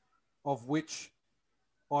 96, of which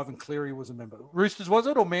Ivan Cleary was a member. Roosters, was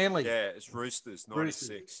it, or Manly? Yeah, it's Roosters,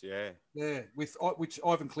 96, Yeah, with which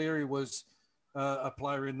Ivan Cleary was a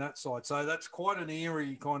player in that side. So that's quite an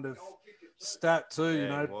eerie kind of stat too,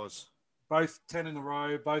 It was. both 10 in a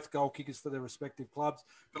row, both goal kickers for their respective clubs.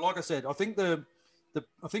 But like I said, I think as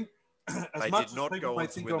They much did not as people go may on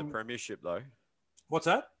to think win the premiership, though. What's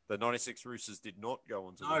that? The 96 Roosters did not go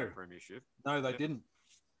on to win the premiership. No, they didn't.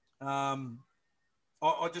 I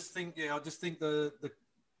just think the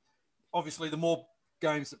obviously the more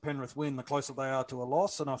games that Penrith win, the closer they are to a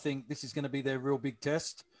loss, and I think this is going to be their real big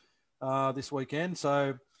test this weekend.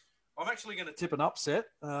 So I'm actually going to tip an upset.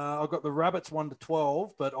 I've got the Rabbits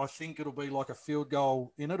 1-12, but I think it'll be like a field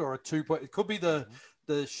goal in it or a 2-point. It could be the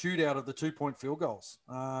shootout of the 2-point field goals,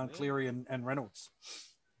 Cleary and Reynolds.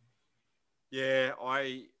 Yeah,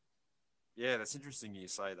 that's interesting you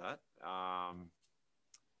say that.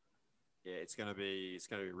 It's going to be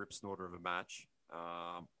a rip snorter of a match.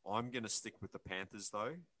 I'm going to stick with the Panthers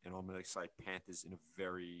though, and I'm going to say Panthers in a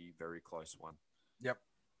very, very close one. Yep.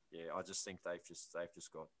 Yeah, I just think they've just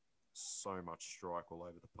got so much strike all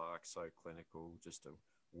over the park, so clinical, just a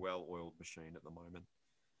well-oiled machine at the moment.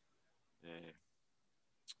 Yeah.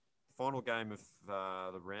 Final game of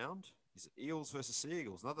the round is Eels versus Sea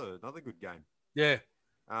Eagles. Another good game. Yeah.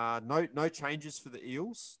 No changes for the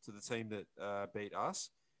Eels to the team that beat us.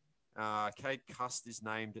 Cade Cust is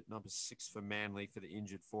named at number 6 for Manly for the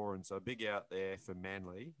injured Foran. So a big out there for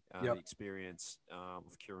Manly. The experience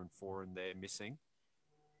of Kieran Foran there missing.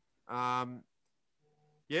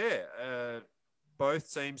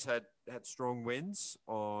 Both teams had strong wins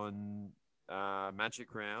on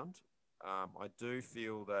Magic Round. I do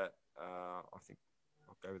feel that I think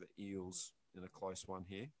I'll go with the Eels in a close one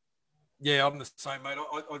here. Yeah, I'm the same, mate.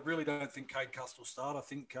 I really don't think Cade Cust will start. I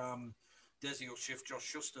think Desi will shift Josh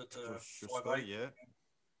Schuster to 5'8". Yeah.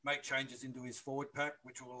 Make changes into his forward pack,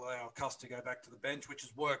 which will allow Cust to go back to the bench, which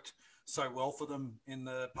has worked so well for them in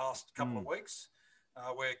the past couple of weeks,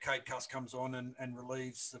 where Cade Cust comes on and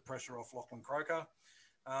relieves the pressure off Lachlan Croker.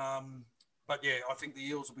 But yeah, I think the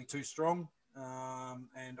Eels will be too strong,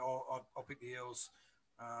 and I'll pick the Eels.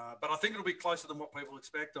 But I think it'll be closer than what people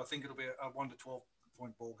expect. I think it'll be a 1-12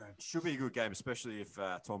 point ball game. Should be a good game, especially if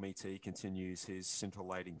Tommy T continues his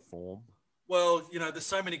scintillating form. Well, there's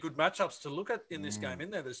so many good matchups to look at in this game,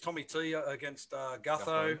 isn't there? There's Tommy T against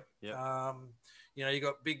Gutho. Yeah. You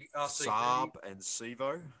got big RCB. Saab and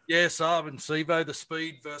Sevo. Yeah, Saab and Sevo, the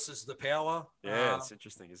speed versus the power. Yeah, it's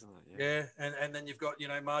interesting, isn't it? Yeah, and then you've got,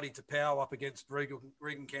 Marty Tapau up against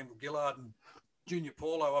Regan Campbell-Gillard and Junior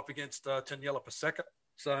Paulo up against Taniela Paseka.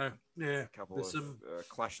 So, yeah. A couple of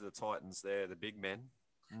clash of the Titans there, the big men.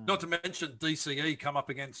 Not to mention DCE come up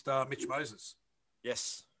against Mitch Moses.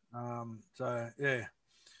 Yes. So, yeah.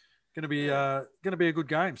 Going to be a good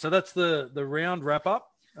game. So that's the round wrap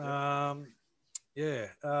up.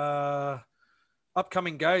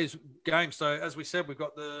 Upcoming games. So as we said, we've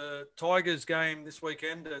got the Tigers game this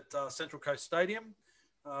weekend at Central Coast Stadium.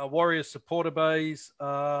 Warriors supporter bays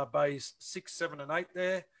 6, 7, and 8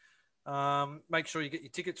 there. Make sure you get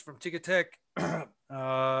your tickets from Ticketek.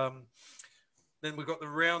 Then we've got the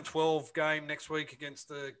round 12 game next week against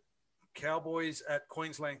the Cowboys at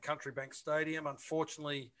Queensland Country Bank Stadium.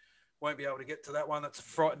 Unfortunately, won't be able to get to that one. That's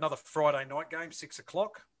another Friday night game, 6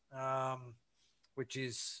 o'clock, which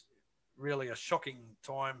is really a shocking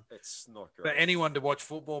time. It's not great for anyone to watch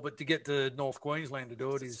football, but to get to North Queensland to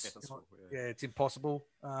do it is, it's impossible.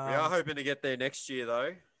 We are hoping to get there next year,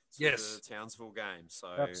 though. Yes, the Townsville game. So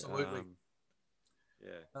absolutely,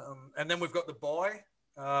 and then we've got the bye,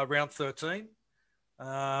 round 13,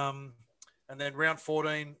 and then round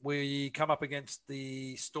 14 we come up against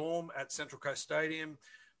the Storm at Central Coast Stadium,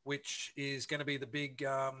 which is going to be the big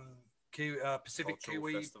Pacific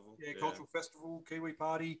Kiwi Cultural Festival Kiwi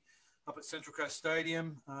party up at Central Coast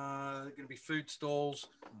Stadium. Going to be food stalls.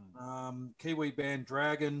 Kiwi band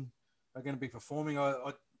Dragon are going to be performing.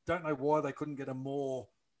 I don't know why they couldn't get a more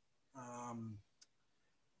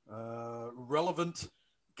relevant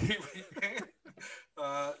Kiwi band.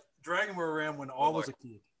 Dragon were around when I was a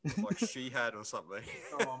kid. Like She Had or something.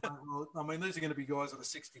 I mean, these are going to be guys that are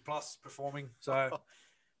 60 plus performing. So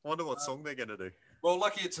wonder what song they're going to do. Well,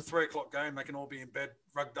 lucky it's a 3 o'clock game. They can all be in bed,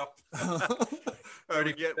 rugged up.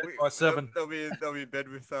 By 7. They'll be in bed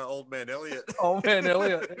with Old Man Elliot. Old Man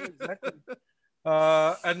Elliot, exactly.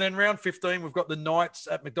 And then round 15, we've got the Knights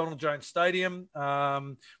at McDonald Jones Stadium.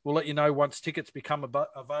 We'll let you know once tickets become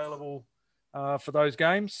available for those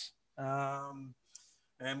games. And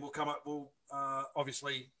we'll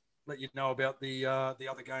obviously let you know about the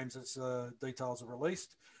other games as details are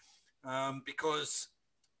released. Because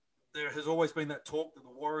there has always been that talk that the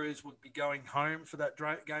Warriors would be going home for that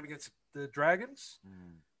game against the Dragons,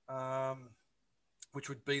 which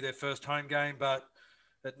would be their first home game. But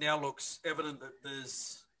it now looks evident that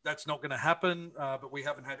there's that's not going to happen, but we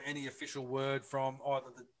haven't had any official word from either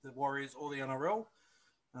the Warriors or the NRL.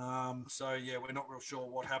 So, yeah, we're not real sure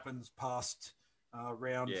what happens past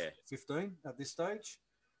round 15 at this stage.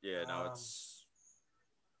 Yeah, no, it's...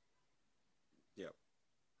 Yeah.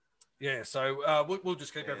 Yeah, so we'll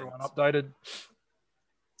just keep everyone updated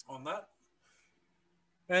on that.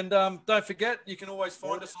 And don't forget, you can always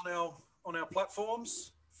find us on our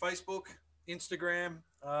platforms, Facebook, Instagram,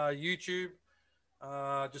 YouTube.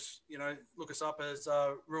 Just, look us up as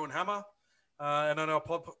Roo Hammer. And on our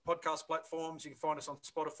podcast platforms, you can find us on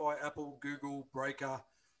Spotify, Apple, Google, Breaker,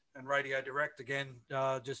 and Radio Direct. Again,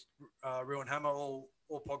 just Roo Hammer. All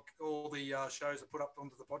the shows are put up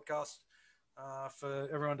onto the podcast for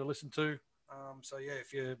everyone to listen to. So yeah,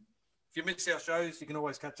 if you miss our shows, you can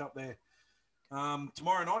always catch up there.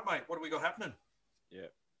 Tomorrow night, mate, what do we got happening? Yeah.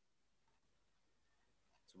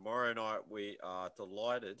 Tomorrow night, we are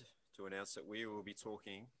delighted to announce that we will be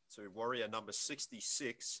talking to Warrior number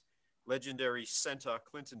 66, legendary centre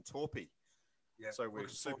Clinton Torpey. Yeah, so we're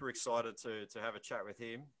super excited to have a chat with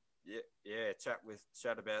him. Yeah,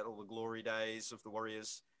 chat about all the glory days of the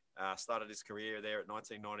Warriors. Started his career there at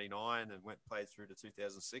 1999 and played through to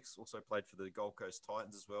 2006. Also played for the Gold Coast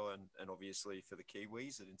Titans as well, and obviously for the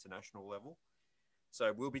Kiwis at international level.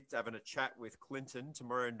 So we'll be having a chat with Clinton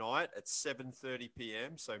tomorrow night at 7:30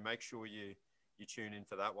 p.m. So make sure you tune in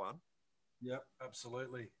for that one. Yep,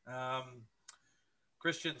 absolutely.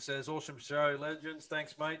 Christian says, awesome show, legends.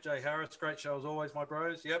 Thanks, mate. Jay Harris, great show as always, my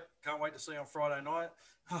bros. Yep, can't wait to see you on Friday night.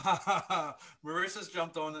 Marissa's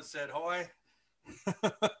jumped on and said hi.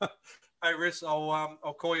 Hey, Riss,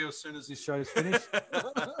 I'll call you as soon as this show's finished.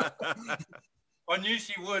 I knew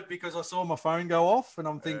she would because I saw my phone go off, and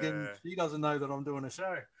I'm thinking she doesn't know that I'm doing a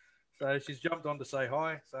show. So she's jumped on to say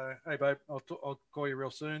hi. So, hey, babe, I'll call you real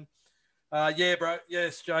soon. Yeah, bro.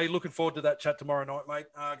 Yes, Jay. Looking forward to that chat tomorrow night, mate.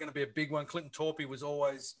 Going to be a big one. Clinton Torpey was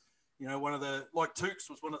always, one of the Tukes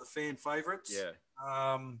was one of the fan favourites. Yeah.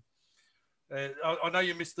 I know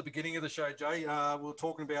you missed the beginning of the show, Jay. We were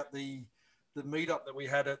talking about the meetup that we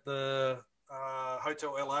had at the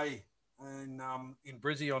Hotel LA in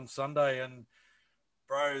Brizzy on Sunday, and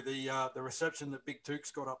bro, the reception that Big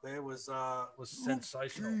Tukes got up there was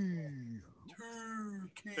sensational.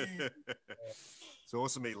 It's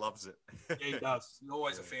awesome. He loves it. Yeah, he does. He's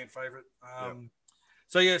always a fan favourite.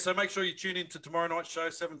 So make sure you tune in to tomorrow night's show,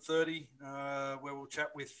 7:30, where we'll chat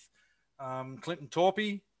with Clinton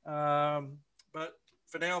Torpey. But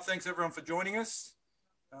for now, thanks everyone for joining us.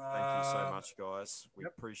 Thank you so much, guys. We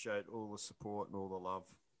appreciate all the support and all the love.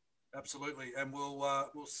 Absolutely, and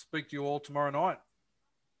we'll speak to you all tomorrow night.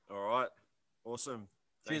 All right, awesome.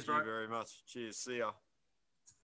 Cheers, Thank you very much. Cheers. See ya.